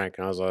annoying who drank,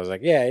 and I was always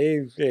like, yeah,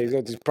 he's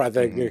got these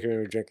pathetic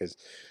drinkers.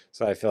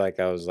 So I feel like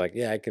I was like,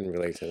 yeah, I can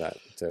relate to that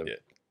too. Yeah.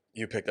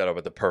 You picked that up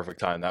at the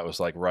perfect time. That was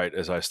like right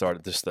as I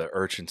started. Just the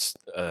urchins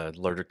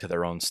allergic to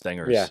their own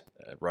stingers. Yeah.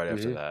 Right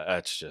after Mhm. that.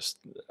 That's just.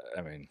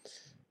 I mean,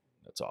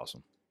 that's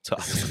awesome. It's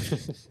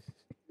awesome.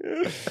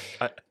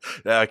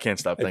 I can't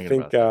stop I thinking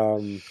think,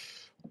 about that.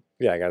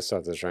 yeah, I got to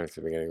start the strength at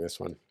the beginning of this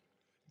one.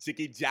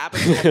 Jiggy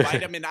jabbing to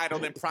vitamin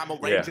idle in primal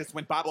Yeah. ranges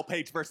when Bible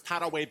page verse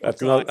tidal wave That's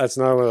begun.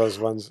 not one of those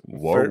ones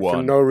Whoa, for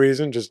one. no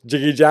reason, just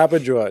jiggy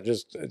jabba jaw,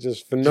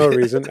 just for no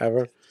reason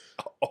ever.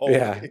 Oh,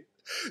 yeah.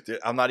 Dude,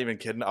 I'm not even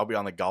kidding. I'll be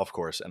on the golf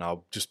course and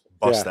I'll just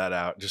bust Yeah. that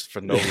out just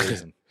for no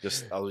reason.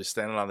 I'll be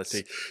standing on the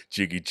tee,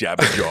 jiggy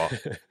jabba jaw.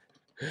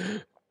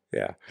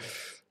 Yeah.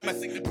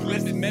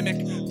 Listen,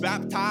 mimic,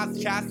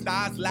 baptize,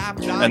 chastise, laugh,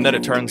 And then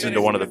it turns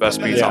into one of the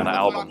best beats Yeah. on the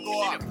album.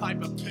 Run,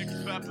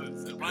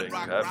 Big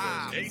rock, peppers,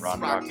 rhymes. Ace run,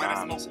 rock, rock, might have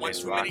rhymes. smoked one Ace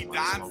too rock, many might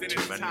have dimes smoked in too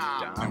his many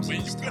time. dimes Where in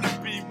you his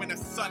gonna be when the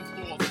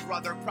sun falls,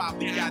 brother?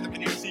 Probably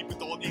gathering your sheep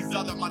with all these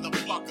other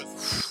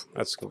motherfuckers.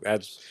 That's cool.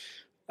 That's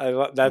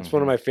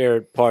one of my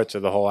favorite parts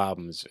of the whole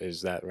album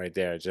is that right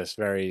there. It's just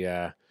very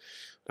I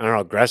don't know,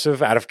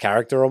 aggressive, out of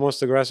character,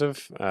 almost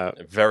aggressive.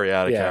 Very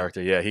out of Yeah.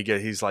 character. Yeah,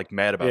 he's like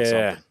mad about Yeah.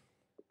 something.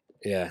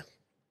 Yeah.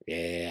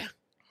 Yeah.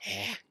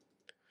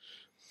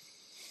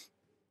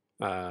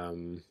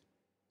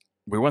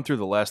 We went through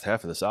the last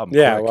half of this album.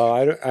 Yeah, quick.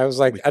 well, I was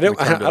like, We- I we don't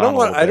turned it on a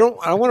want little bit.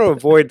 I want to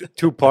avoid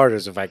two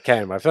parters if I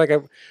can. I feel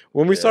like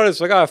when we Yeah. started,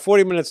 it's like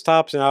 40 minutes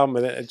tops an album,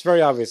 and it's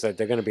very obvious that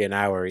they're going to be an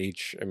hour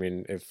each. I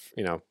mean, if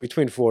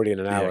between 40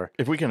 and an Yeah, hour.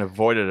 if we can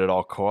avoid it at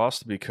all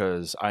costs,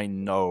 because I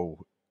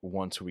know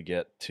once we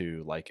get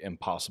to like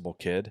Impossible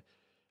Kid,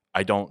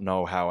 I don't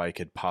know how I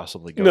could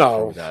possibly go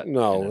No, through that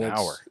no, in an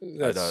hour.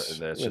 That's That's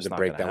we had just to not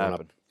break gonna that one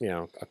happen.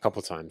 up. A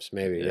couple times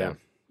maybe. Yeah.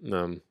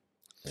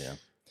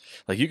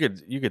 Like you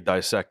could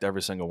dissect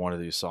every single one of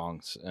these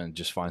songs and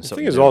just find The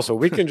something. thing is new. also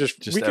we can just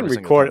we can every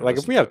single record time it. Like if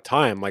listen we to have it.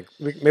 time, like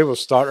maybe we'll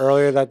start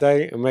earlier that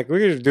day, and like we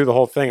could just do the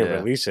whole thing and Yeah.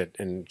 release it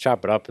and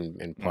chop it up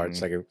in parts.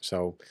 Mhm. Like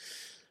so,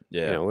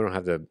 Yeah, we don't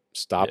have to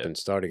stop Yeah, and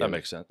start again. that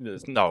makes sense.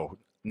 No,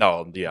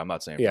 yeah, I'm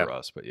not saying Yeah. for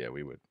us, but yeah,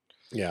 we would.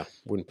 Yeah,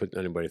 wouldn't put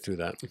anybody through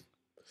that.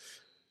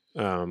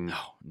 No.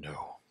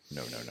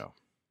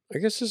 I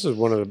guess this is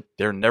one of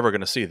They're never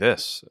gonna see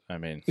this. I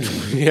mean,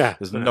 the yeah.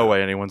 there's no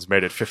way anyone's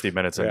made it 50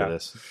 minutes into Yeah.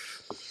 this.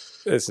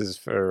 This is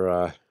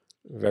for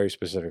very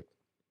specific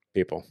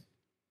people.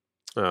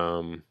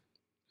 9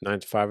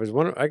 to 5 is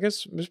I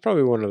guess it was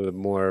probably one of the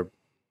more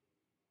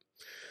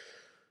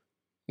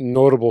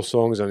notable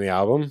songs on the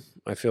album.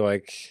 I feel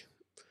like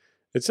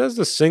it says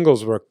the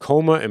singles were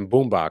Coma and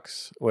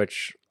Boombox,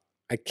 which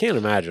I can't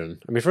imagine.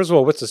 I mean, first of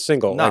all, what's a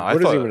single? No,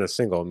 what is even a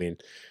single? I mean,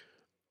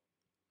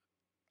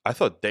 I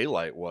thought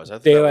Daylight was. I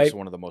thought that Daylight- was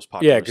one of the most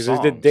popular. yeah, 'cause they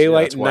did songs.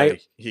 Daylight that's and why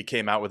Night- he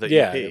came out with it.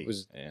 yeah, EP. it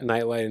was Yeah.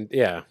 Nightlight,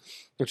 and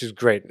which is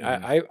great.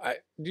 Mhm. I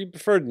do you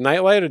prefer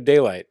Nightlight or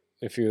Daylight?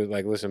 If you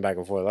like listen back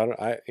and forth,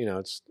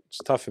 it's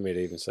tough for me to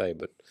even say,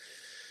 but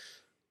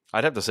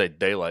I'd have to say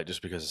Daylight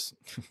just because.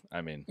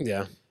 I mean,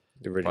 yeah,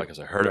 the probably original. because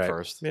I heard it Right.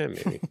 first. Yeah,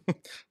 maybe.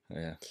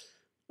 Yeah.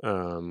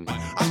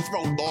 I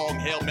throw long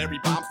Hail Mary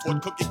bombs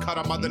toward cookie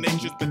cutter Mother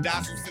Nature's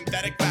bedazzled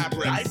synthetic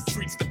fabric. Life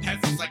treats the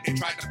peasants like they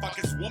tried to fuck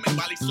his woman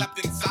while he slept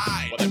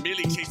inside. While they're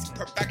merely chasing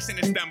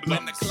perfectionist emblem.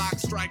 When the clock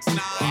strikes 9,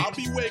 I'll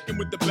be waking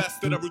with the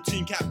best of the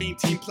routine caffeine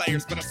team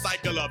players for the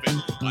cycle of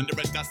it. Under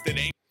a dusted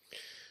angel.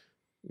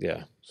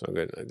 Yeah, so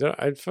good.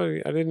 I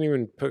didn't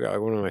even pick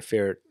out one of my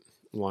favorite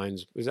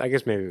lines. I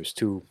guess maybe it was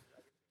too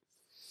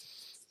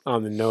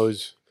on the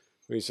nose.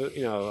 We said,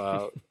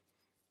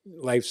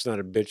 life's not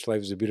a bitch.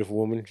 Life is a beautiful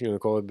woman. You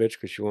call her a bitch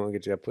because she won't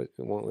let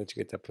you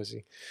get that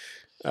pussy.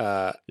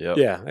 Yep.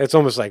 Yeah, it's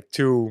almost like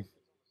too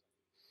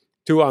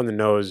on the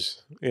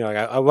nose.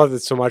 I loved it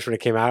so much when it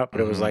came out, but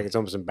it was Mhm. like it's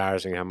almost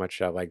embarrassing how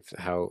much I liked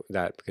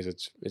because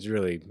it's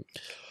really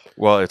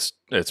Well, it's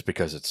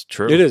because it's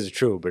true. it is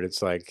true, but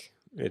it's like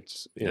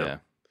it's Yeah.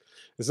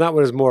 it's not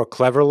one of his more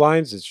clever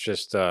lines. It's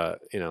just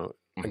Mhm.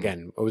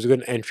 again, it was a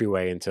good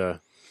entryway into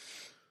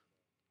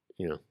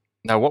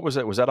Now, what was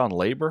it? Was that on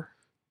Labor?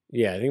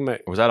 yeah, I think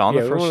Was that on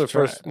the first? one of the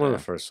first track? one of Yeah.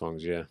 the first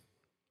songs, yeah.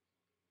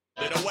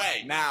 It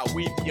away. Now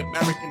we, the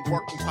American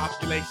working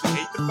population,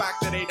 hate the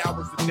fact that 8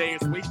 hours a day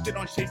is wasted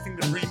on chasing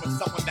the dream of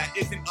someone that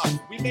isn't us.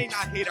 We may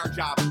not hate our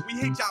jobs. We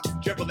hate jobs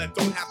in general that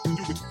don't have to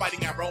do with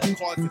fighting our own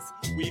causes.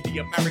 We, the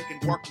American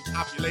working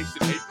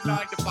population, hate the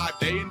 9 to 5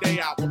 day in, day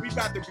out. But we'd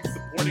rather be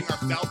supporting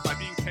ourselves by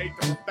being paid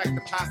to perfect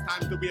the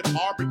pastimes that we have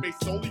harbored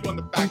based solely on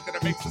the fact that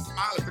it makes us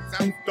smile if it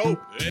sounds dope.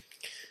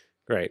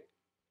 Great.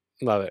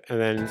 Love it. And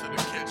then To the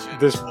kitchen,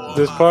 this pour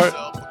part,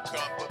 myself a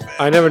cup of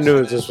I never knew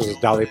that this was a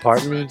Dolly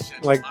Parton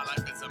like My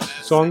life is a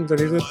mess. song that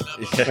he did.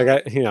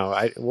 Yeah.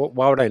 Like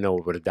why would I know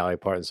what a Dolly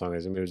Parton song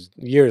is? I mean, it was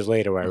years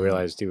later where I Mhm.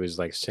 realized he was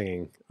like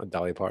singing a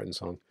Dolly Parton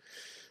song.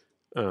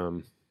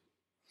 And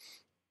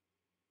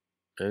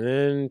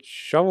then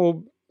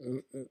Shovel,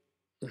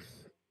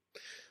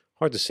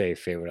 hard to say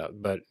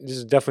favorite, but this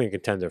is definitely a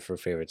contender for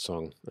favorite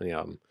song on the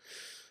album.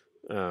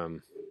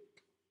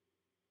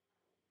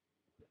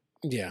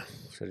 Yeah,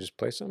 should I just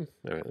play some?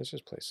 All right, let's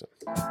just play some.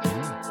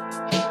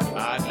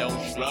 I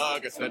don't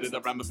shrug, I study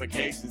the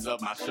ramifications of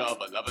my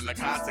shovel, loving the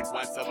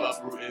consequence of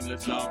uprooting the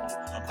jungle.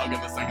 I'm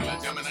hugging the singular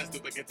Gemini,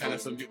 duplicate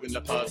tenants from muting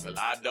the puzzle.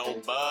 I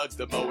don't budge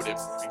the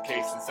motives,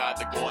 encased inside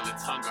the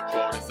gauntlet's hunger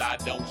quotas. I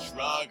don't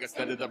shrug, I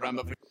study the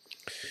ramifications.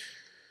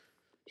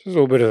 There's a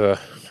little bit of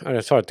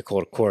it's hard to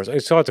call it a chorus.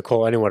 It's hard to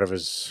call any one of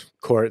his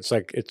chorus. It's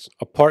like it's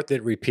a part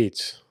that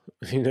repeats.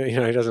 He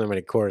doesn't have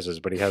many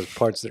choruses, but he has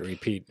parts that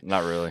repeat.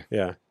 Not really.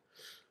 Yeah.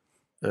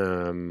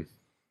 And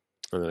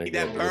then I go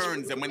That over this-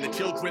 burns, and when the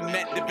children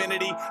met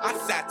divinity, I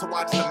sat to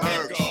watch the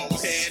merge.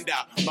 Stand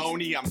up,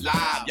 Moni, I'm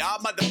live. Y'all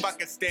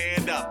motherfuckers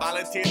stand up.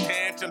 Volunteer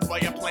tantrums while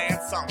your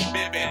plans sunk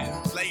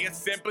vivid. Playing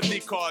sympathy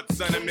cards,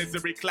 son of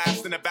misery,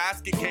 classed in a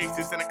basket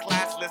cases in a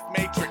classless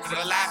matrix with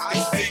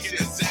elastic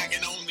figures.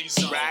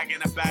 Dragging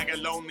a bag of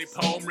lonely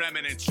poem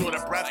remnant, short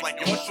of breath like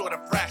you're short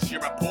of fresh.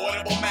 You're a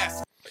portable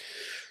mess.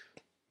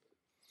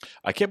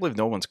 I can't believe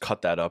no one's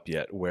cut that up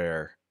yet.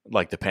 Where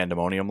like the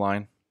pandemonium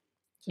line,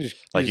 Just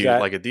like use that.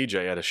 like a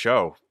DJ at a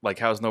show. Like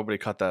how's nobody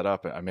cut that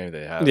up? Maybe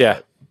they have. Yeah.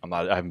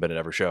 but I haven't been at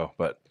every show,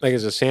 but Like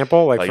as a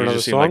sample, like for you another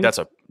just seem song. like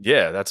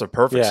that's a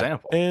perfect yeah.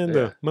 sample. And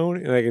Yeah. the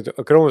moaning, like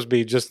it could almost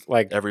be just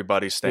like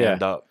Everybody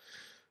stand up.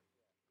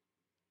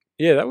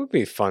 yeah, that would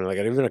be fun. Like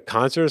even a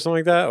concert or something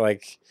like that.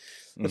 Like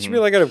it should be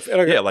Mhm. like at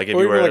a Yeah, like if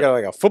or you even were like at-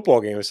 like a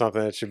football game or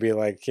something. It should be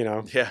like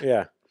Yeah.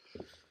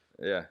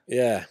 yeah.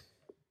 Yeah.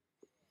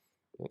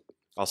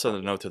 I'll send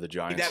a note to the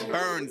Giants. That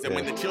burns, and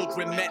when the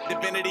children met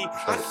divinity,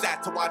 I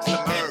sat to watch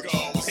the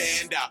merge.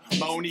 Stand up,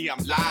 Moni, I'm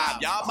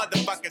live. Y'all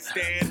motherfuckers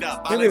stand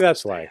up. Maybe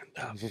that's why.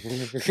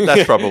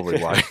 That's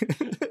probably why.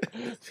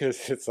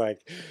 It's like,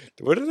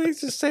 what did they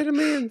just say to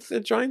me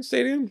at Giant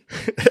Stadium?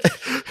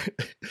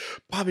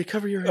 Bobby,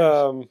 cover your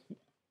head.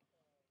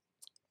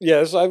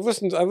 Yeah, so I've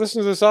listened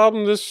to this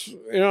album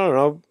I don't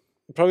know,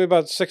 probably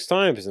about 6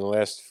 times in the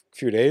last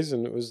few days,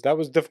 and that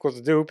was difficult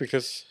to do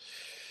because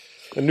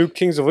a new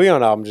Kings of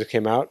Leon album just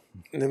came out,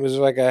 and it was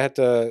like I had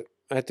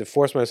to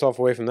force myself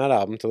away from that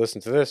album to listen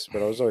to this,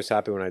 but I was always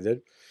happy when I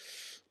did.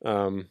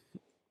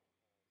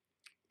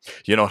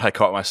 You know what I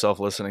caught myself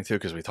listening to,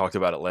 because we talked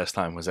about it last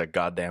time, was that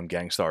goddamn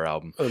Gangstar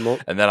album. the mo-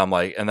 And then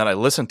I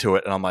listened to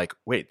it and I'm like,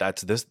 wait,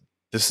 that's this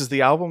is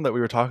the album that we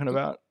were talking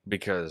about?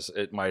 Because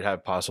it might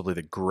have possibly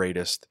the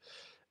greatest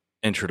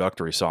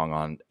introductory song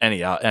on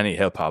any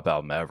hip hop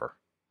album ever.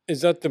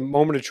 Is that the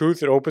Moment of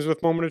Truth? It opens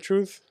with Moment of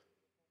Truth?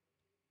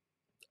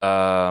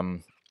 No.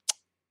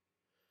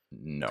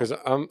 Because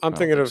I'm don't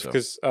thinking think of so.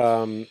 because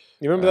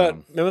you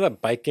remember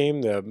that bike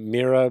game, the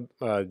Mira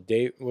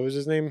Dave, what was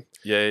his name?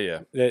 Yeah.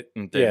 That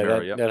Dave yeah,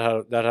 Mirra,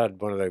 yep. that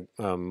had one of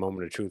the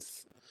Moment of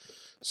Truth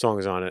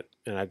songs on it,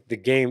 and the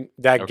game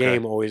that Okay.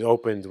 game always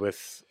opened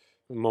with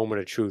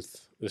Moment of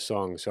Truth, the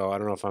song. So I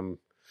don't know if I'm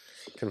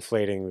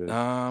conflating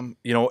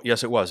the.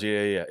 Yes, it was.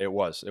 Yeah. It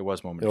was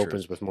Moment It of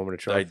opens Truth. with Moment of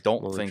Truth. I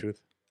don't Moment of think.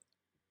 Truth.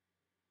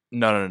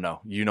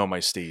 No. You know my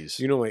steez.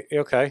 You know,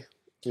 okay.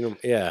 You know,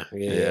 yeah.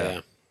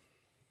 Yeah.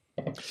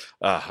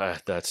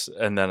 That's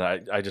and then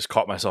I just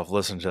caught myself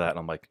listening to that, and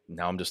I'm like,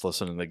 now I'm just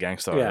listening to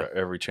Gangstar Yeah.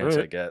 every chance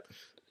I get.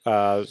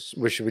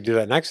 Should we do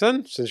that next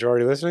then? Since you're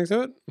already listening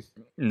to it.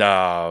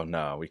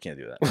 No, we can't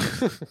do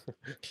that.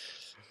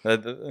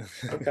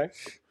 Okay.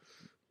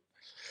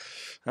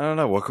 I don't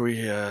know. What can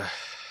we? I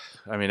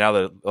mean, now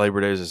that Labor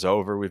Days is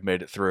over, we've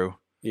made it through.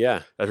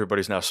 Yeah.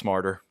 Everybody's now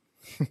smarter.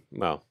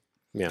 Well,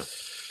 yeah.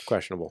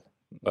 Questionable,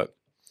 but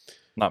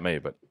Not me,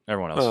 but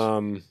everyone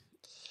else.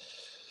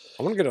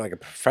 I want to get like a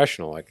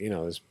professional, like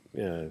there's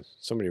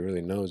somebody who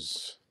really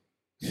knows.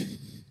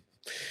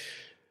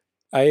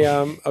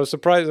 I was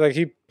surprised, like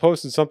he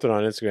posted something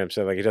on Instagram,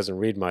 said like he doesn't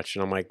read much,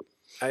 and I'm like,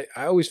 I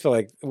always feel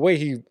like the way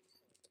he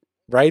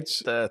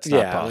writes, That's not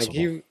yeah,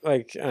 possible.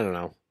 like I don't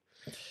know,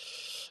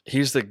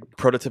 He's the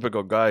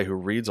prototypical guy who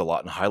reads a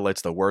lot and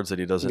highlights the words that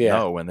he doesn't Yeah.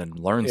 know, and then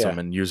learns Yeah. them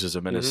and uses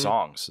them in his Mhm.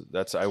 songs.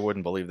 I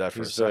wouldn't believe that for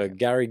he's a second.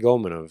 Gary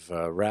Goldman of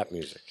rap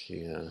music.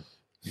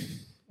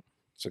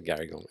 So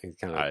Gary Goldman, he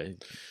kind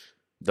of.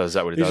 Does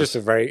that what he He's does?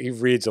 just he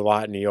reads a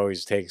lot, and he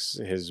always takes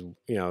his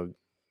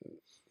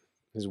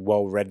his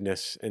well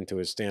readness into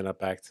his stand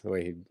up act, the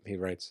way he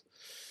writes.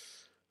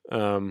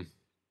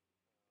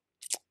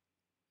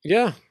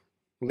 Yeah,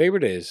 Labor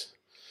Days.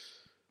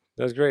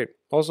 That's great.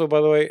 Also, by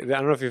the way, I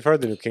don't know if you've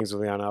heard the new Kings of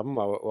Leon album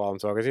while I'm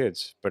talking to you.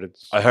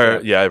 I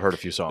heard. Yeah, I've heard a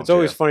few songs. It's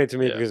always yeah. funny to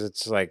me Yeah. because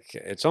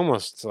it's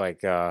almost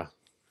like I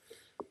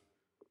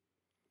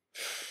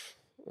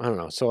don't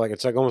know. So like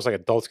it's like almost like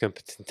adult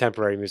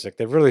contemporary music.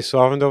 They've really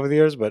softened over the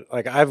years, but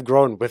like I've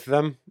grown with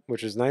them,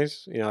 which is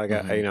nice.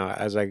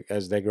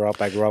 As they grow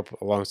up, I grow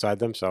up alongside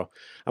them. So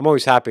I'm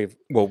always happy.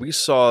 Well, we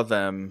saw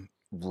them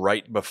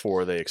right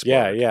before they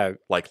exploded. Yeah.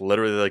 Like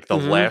literally, like the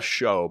Mhm. last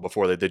show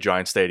before they did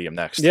Giant Stadium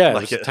next. Yeah,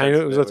 like it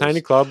was a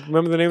tiny club.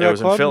 Remember the name It of was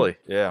that club? in Philly.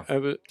 Yeah.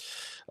 It was-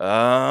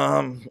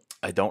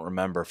 I don't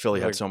remember. Philly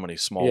Like- had so many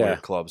small yeah.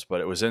 weird clubs, but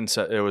it was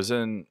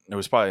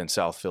probably in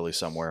South Philly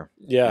somewhere.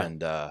 yeah.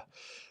 And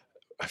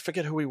I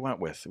forget who we went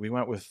with. We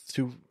went with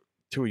two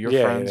of your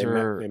yeah, friends,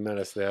 they met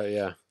us there.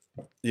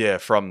 Yeah.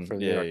 from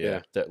New York,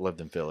 yeah. that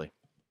lived in Philly.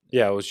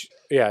 Yeah, it was.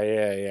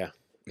 Yeah.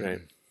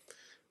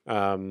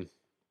 Right.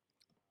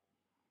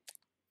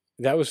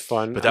 That was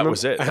fun. But I that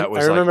was it. That was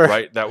I like remember,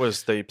 right. That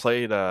was they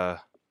played. Yeah,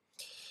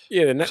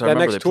 I that remember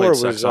next they tour played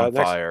was Sex on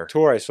next Fire.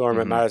 tour. I saw him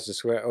at Mhm. Madison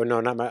Square. Oh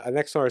no, not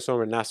next tour. I saw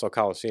him at Nassau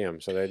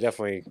Coliseum. So they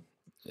definitely,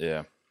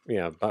 Yeah.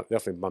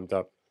 definitely bumped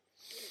up.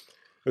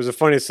 It was the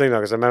funniest thing though,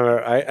 because I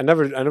remember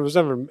I was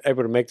never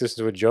able to make this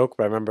into a joke,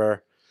 but I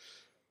remember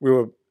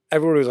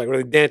everybody was like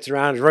really dancing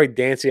around. It was a very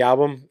dancey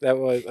album.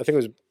 I think it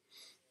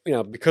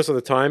was, because of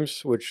the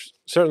times, which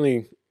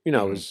certainly,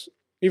 Mhm. was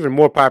even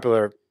more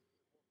popular.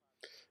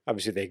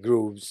 Obviously, they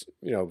grew,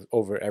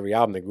 over every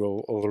album. They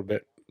grew a little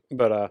bit,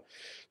 but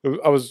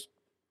I was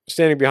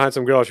standing behind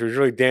some girl. She was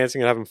really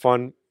dancing and having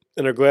fun,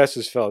 and her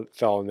glasses fell,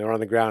 and they were on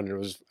the ground.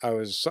 And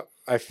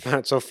I found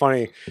it so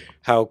funny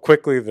how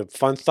quickly the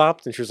fun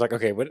stopped. And she was like,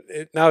 "Okay, but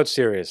now it's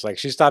serious." Like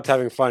she stopped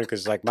having fun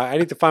because like I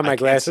need to find my I can't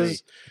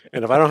glasses,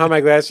 and if I don't have my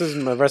glasses,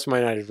 the rest of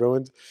my night is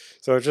ruined.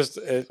 So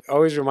it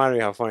always reminded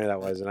me how funny that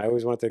was, and I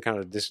always wanted to kind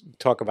of just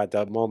talk about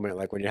that moment,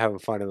 like when you're having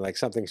fun and like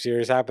something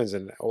serious happens,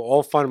 and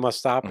all fun must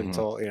stop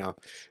Mhm.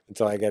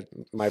 until I get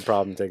my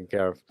problem taken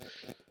care of.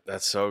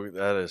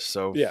 That is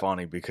so Yeah.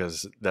 funny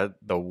because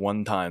the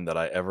one time that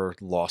I ever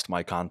lost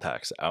my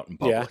contacts out in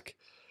Yeah. public,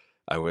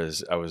 I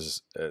was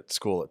at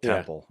school at Yeah.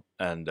 Temple,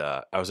 and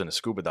I was in a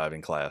scuba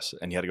diving class,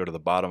 and you had to go to the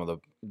bottom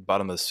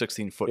of the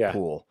 16-foot Yeah.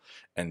 pool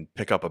and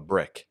pick up a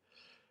brick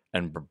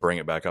and bring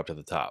it back up to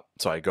the top.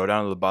 So I go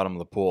down to the bottom of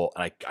the pool,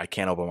 and I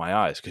can't open my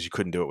eyes because you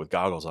couldn't do it with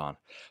goggles on.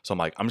 So I'm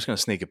like, I'm just gonna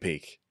sneak a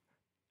peek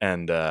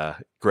and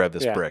grab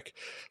this Yeah. brick.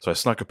 So I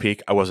snuck a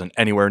peek. I wasn't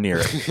anywhere near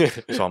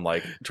it. So I'm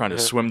like trying to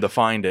swim to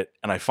find it,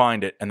 and I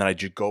find it, and then I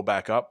just go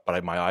back up,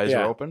 but my eyes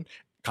Yeah. are open.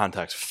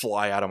 Contacts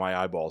fly out of my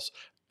eyeballs.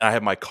 And I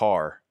have my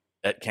car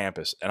at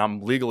campus, and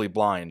I'm legally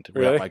blind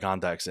without Really? my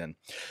contacts in.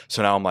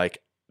 So now I'm like,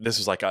 this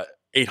is like a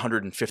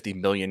 850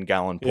 million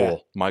gallon pool. Yeah.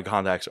 My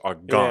contacts are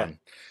gone.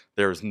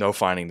 There's no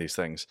finding these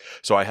things.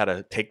 So I had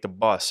to take the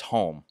bus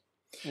home,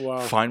 Wow.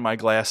 find my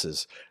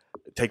glasses,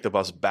 take the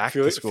bus back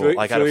Feel, to school. feel,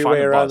 Like I feel had to your find way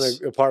the around bus.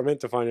 the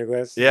apartment to find your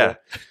glasses. Yeah.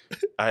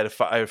 I had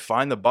to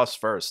find the bus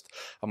first.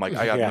 I'm like,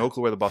 I got Yeah. no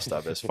clue where the bus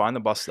stop is. Find the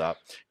bus stop,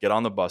 get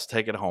on the bus,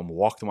 take it home,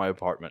 walk to my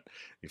apartment,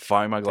 you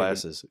find my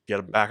glasses, get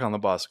it back on the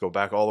bus, go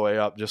back all the way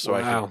up just so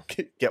I Wow.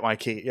 can get my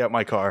key, get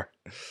my car.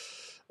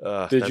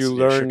 Did you shit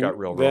learn got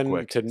real then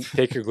quick. to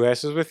take your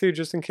glasses with you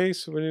just in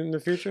case when in the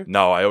future?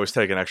 No, I always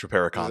take an extra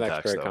pair of Just an extra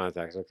contacts. pair of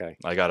Though. contacts. Okay.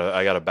 I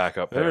got a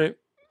backup All pair. right.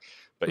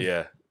 But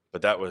yeah,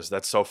 but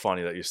that's so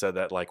funny that you said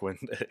that. Like when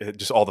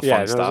just all the Yeah,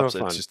 fun no, there's stops. no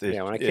fun. It's just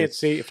Yeah, when I can't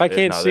see, if I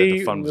can't no, see,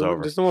 the fun was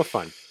over. there's no more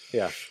fun.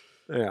 Yeah.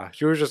 Yeah.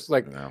 She was just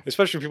like, No.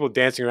 especially people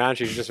dancing around,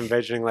 she's just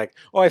envisioning like,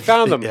 oh, I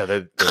found them. Yeah,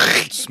 they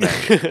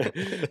smash.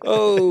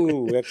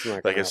 Oh, that's not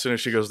Like gonna as soon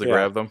as she goes to Yeah.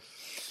 grab them.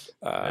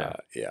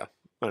 yeah.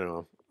 I don't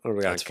know. I don't know if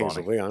we got That's Kings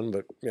of funny. Leon,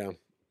 but yeah,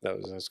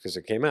 that's because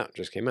it came out.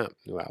 Just came out.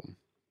 New album.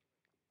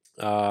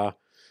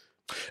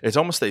 It's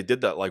almost they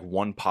did that like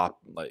one pop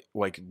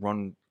like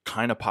one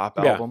kind of pop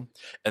Yeah. album,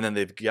 and then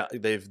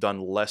they've done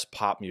less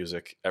pop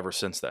music ever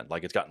since then.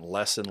 Like it's gotten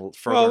less and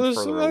further Well, and this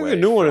further the away.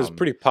 new one is from-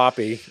 pretty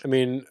poppy. I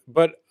mean,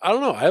 but I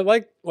don't know. I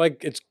like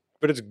it's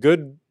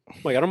good.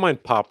 Like I don't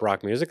mind pop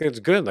rock music. It's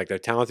good. Like they're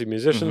talented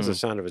musicians. The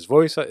sound of his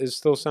voice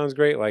still sounds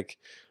great. Like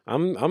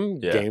I'm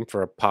Yeah. game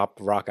for a pop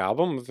rock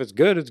album. If it's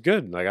good, it's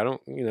good. Like I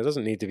don't, it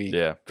doesn't need to be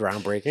Yeah.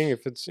 groundbreaking.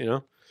 If it's yeah.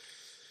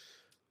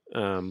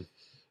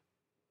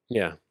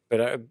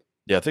 But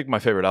Yeah, I think my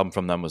favorite album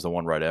from them was the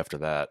one right after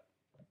that.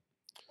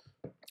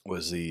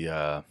 Was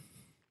the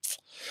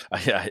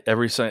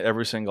every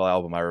single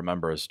album I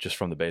remember is just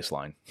from the bass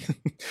line.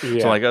 yeah.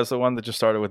 So like that's the one that just started with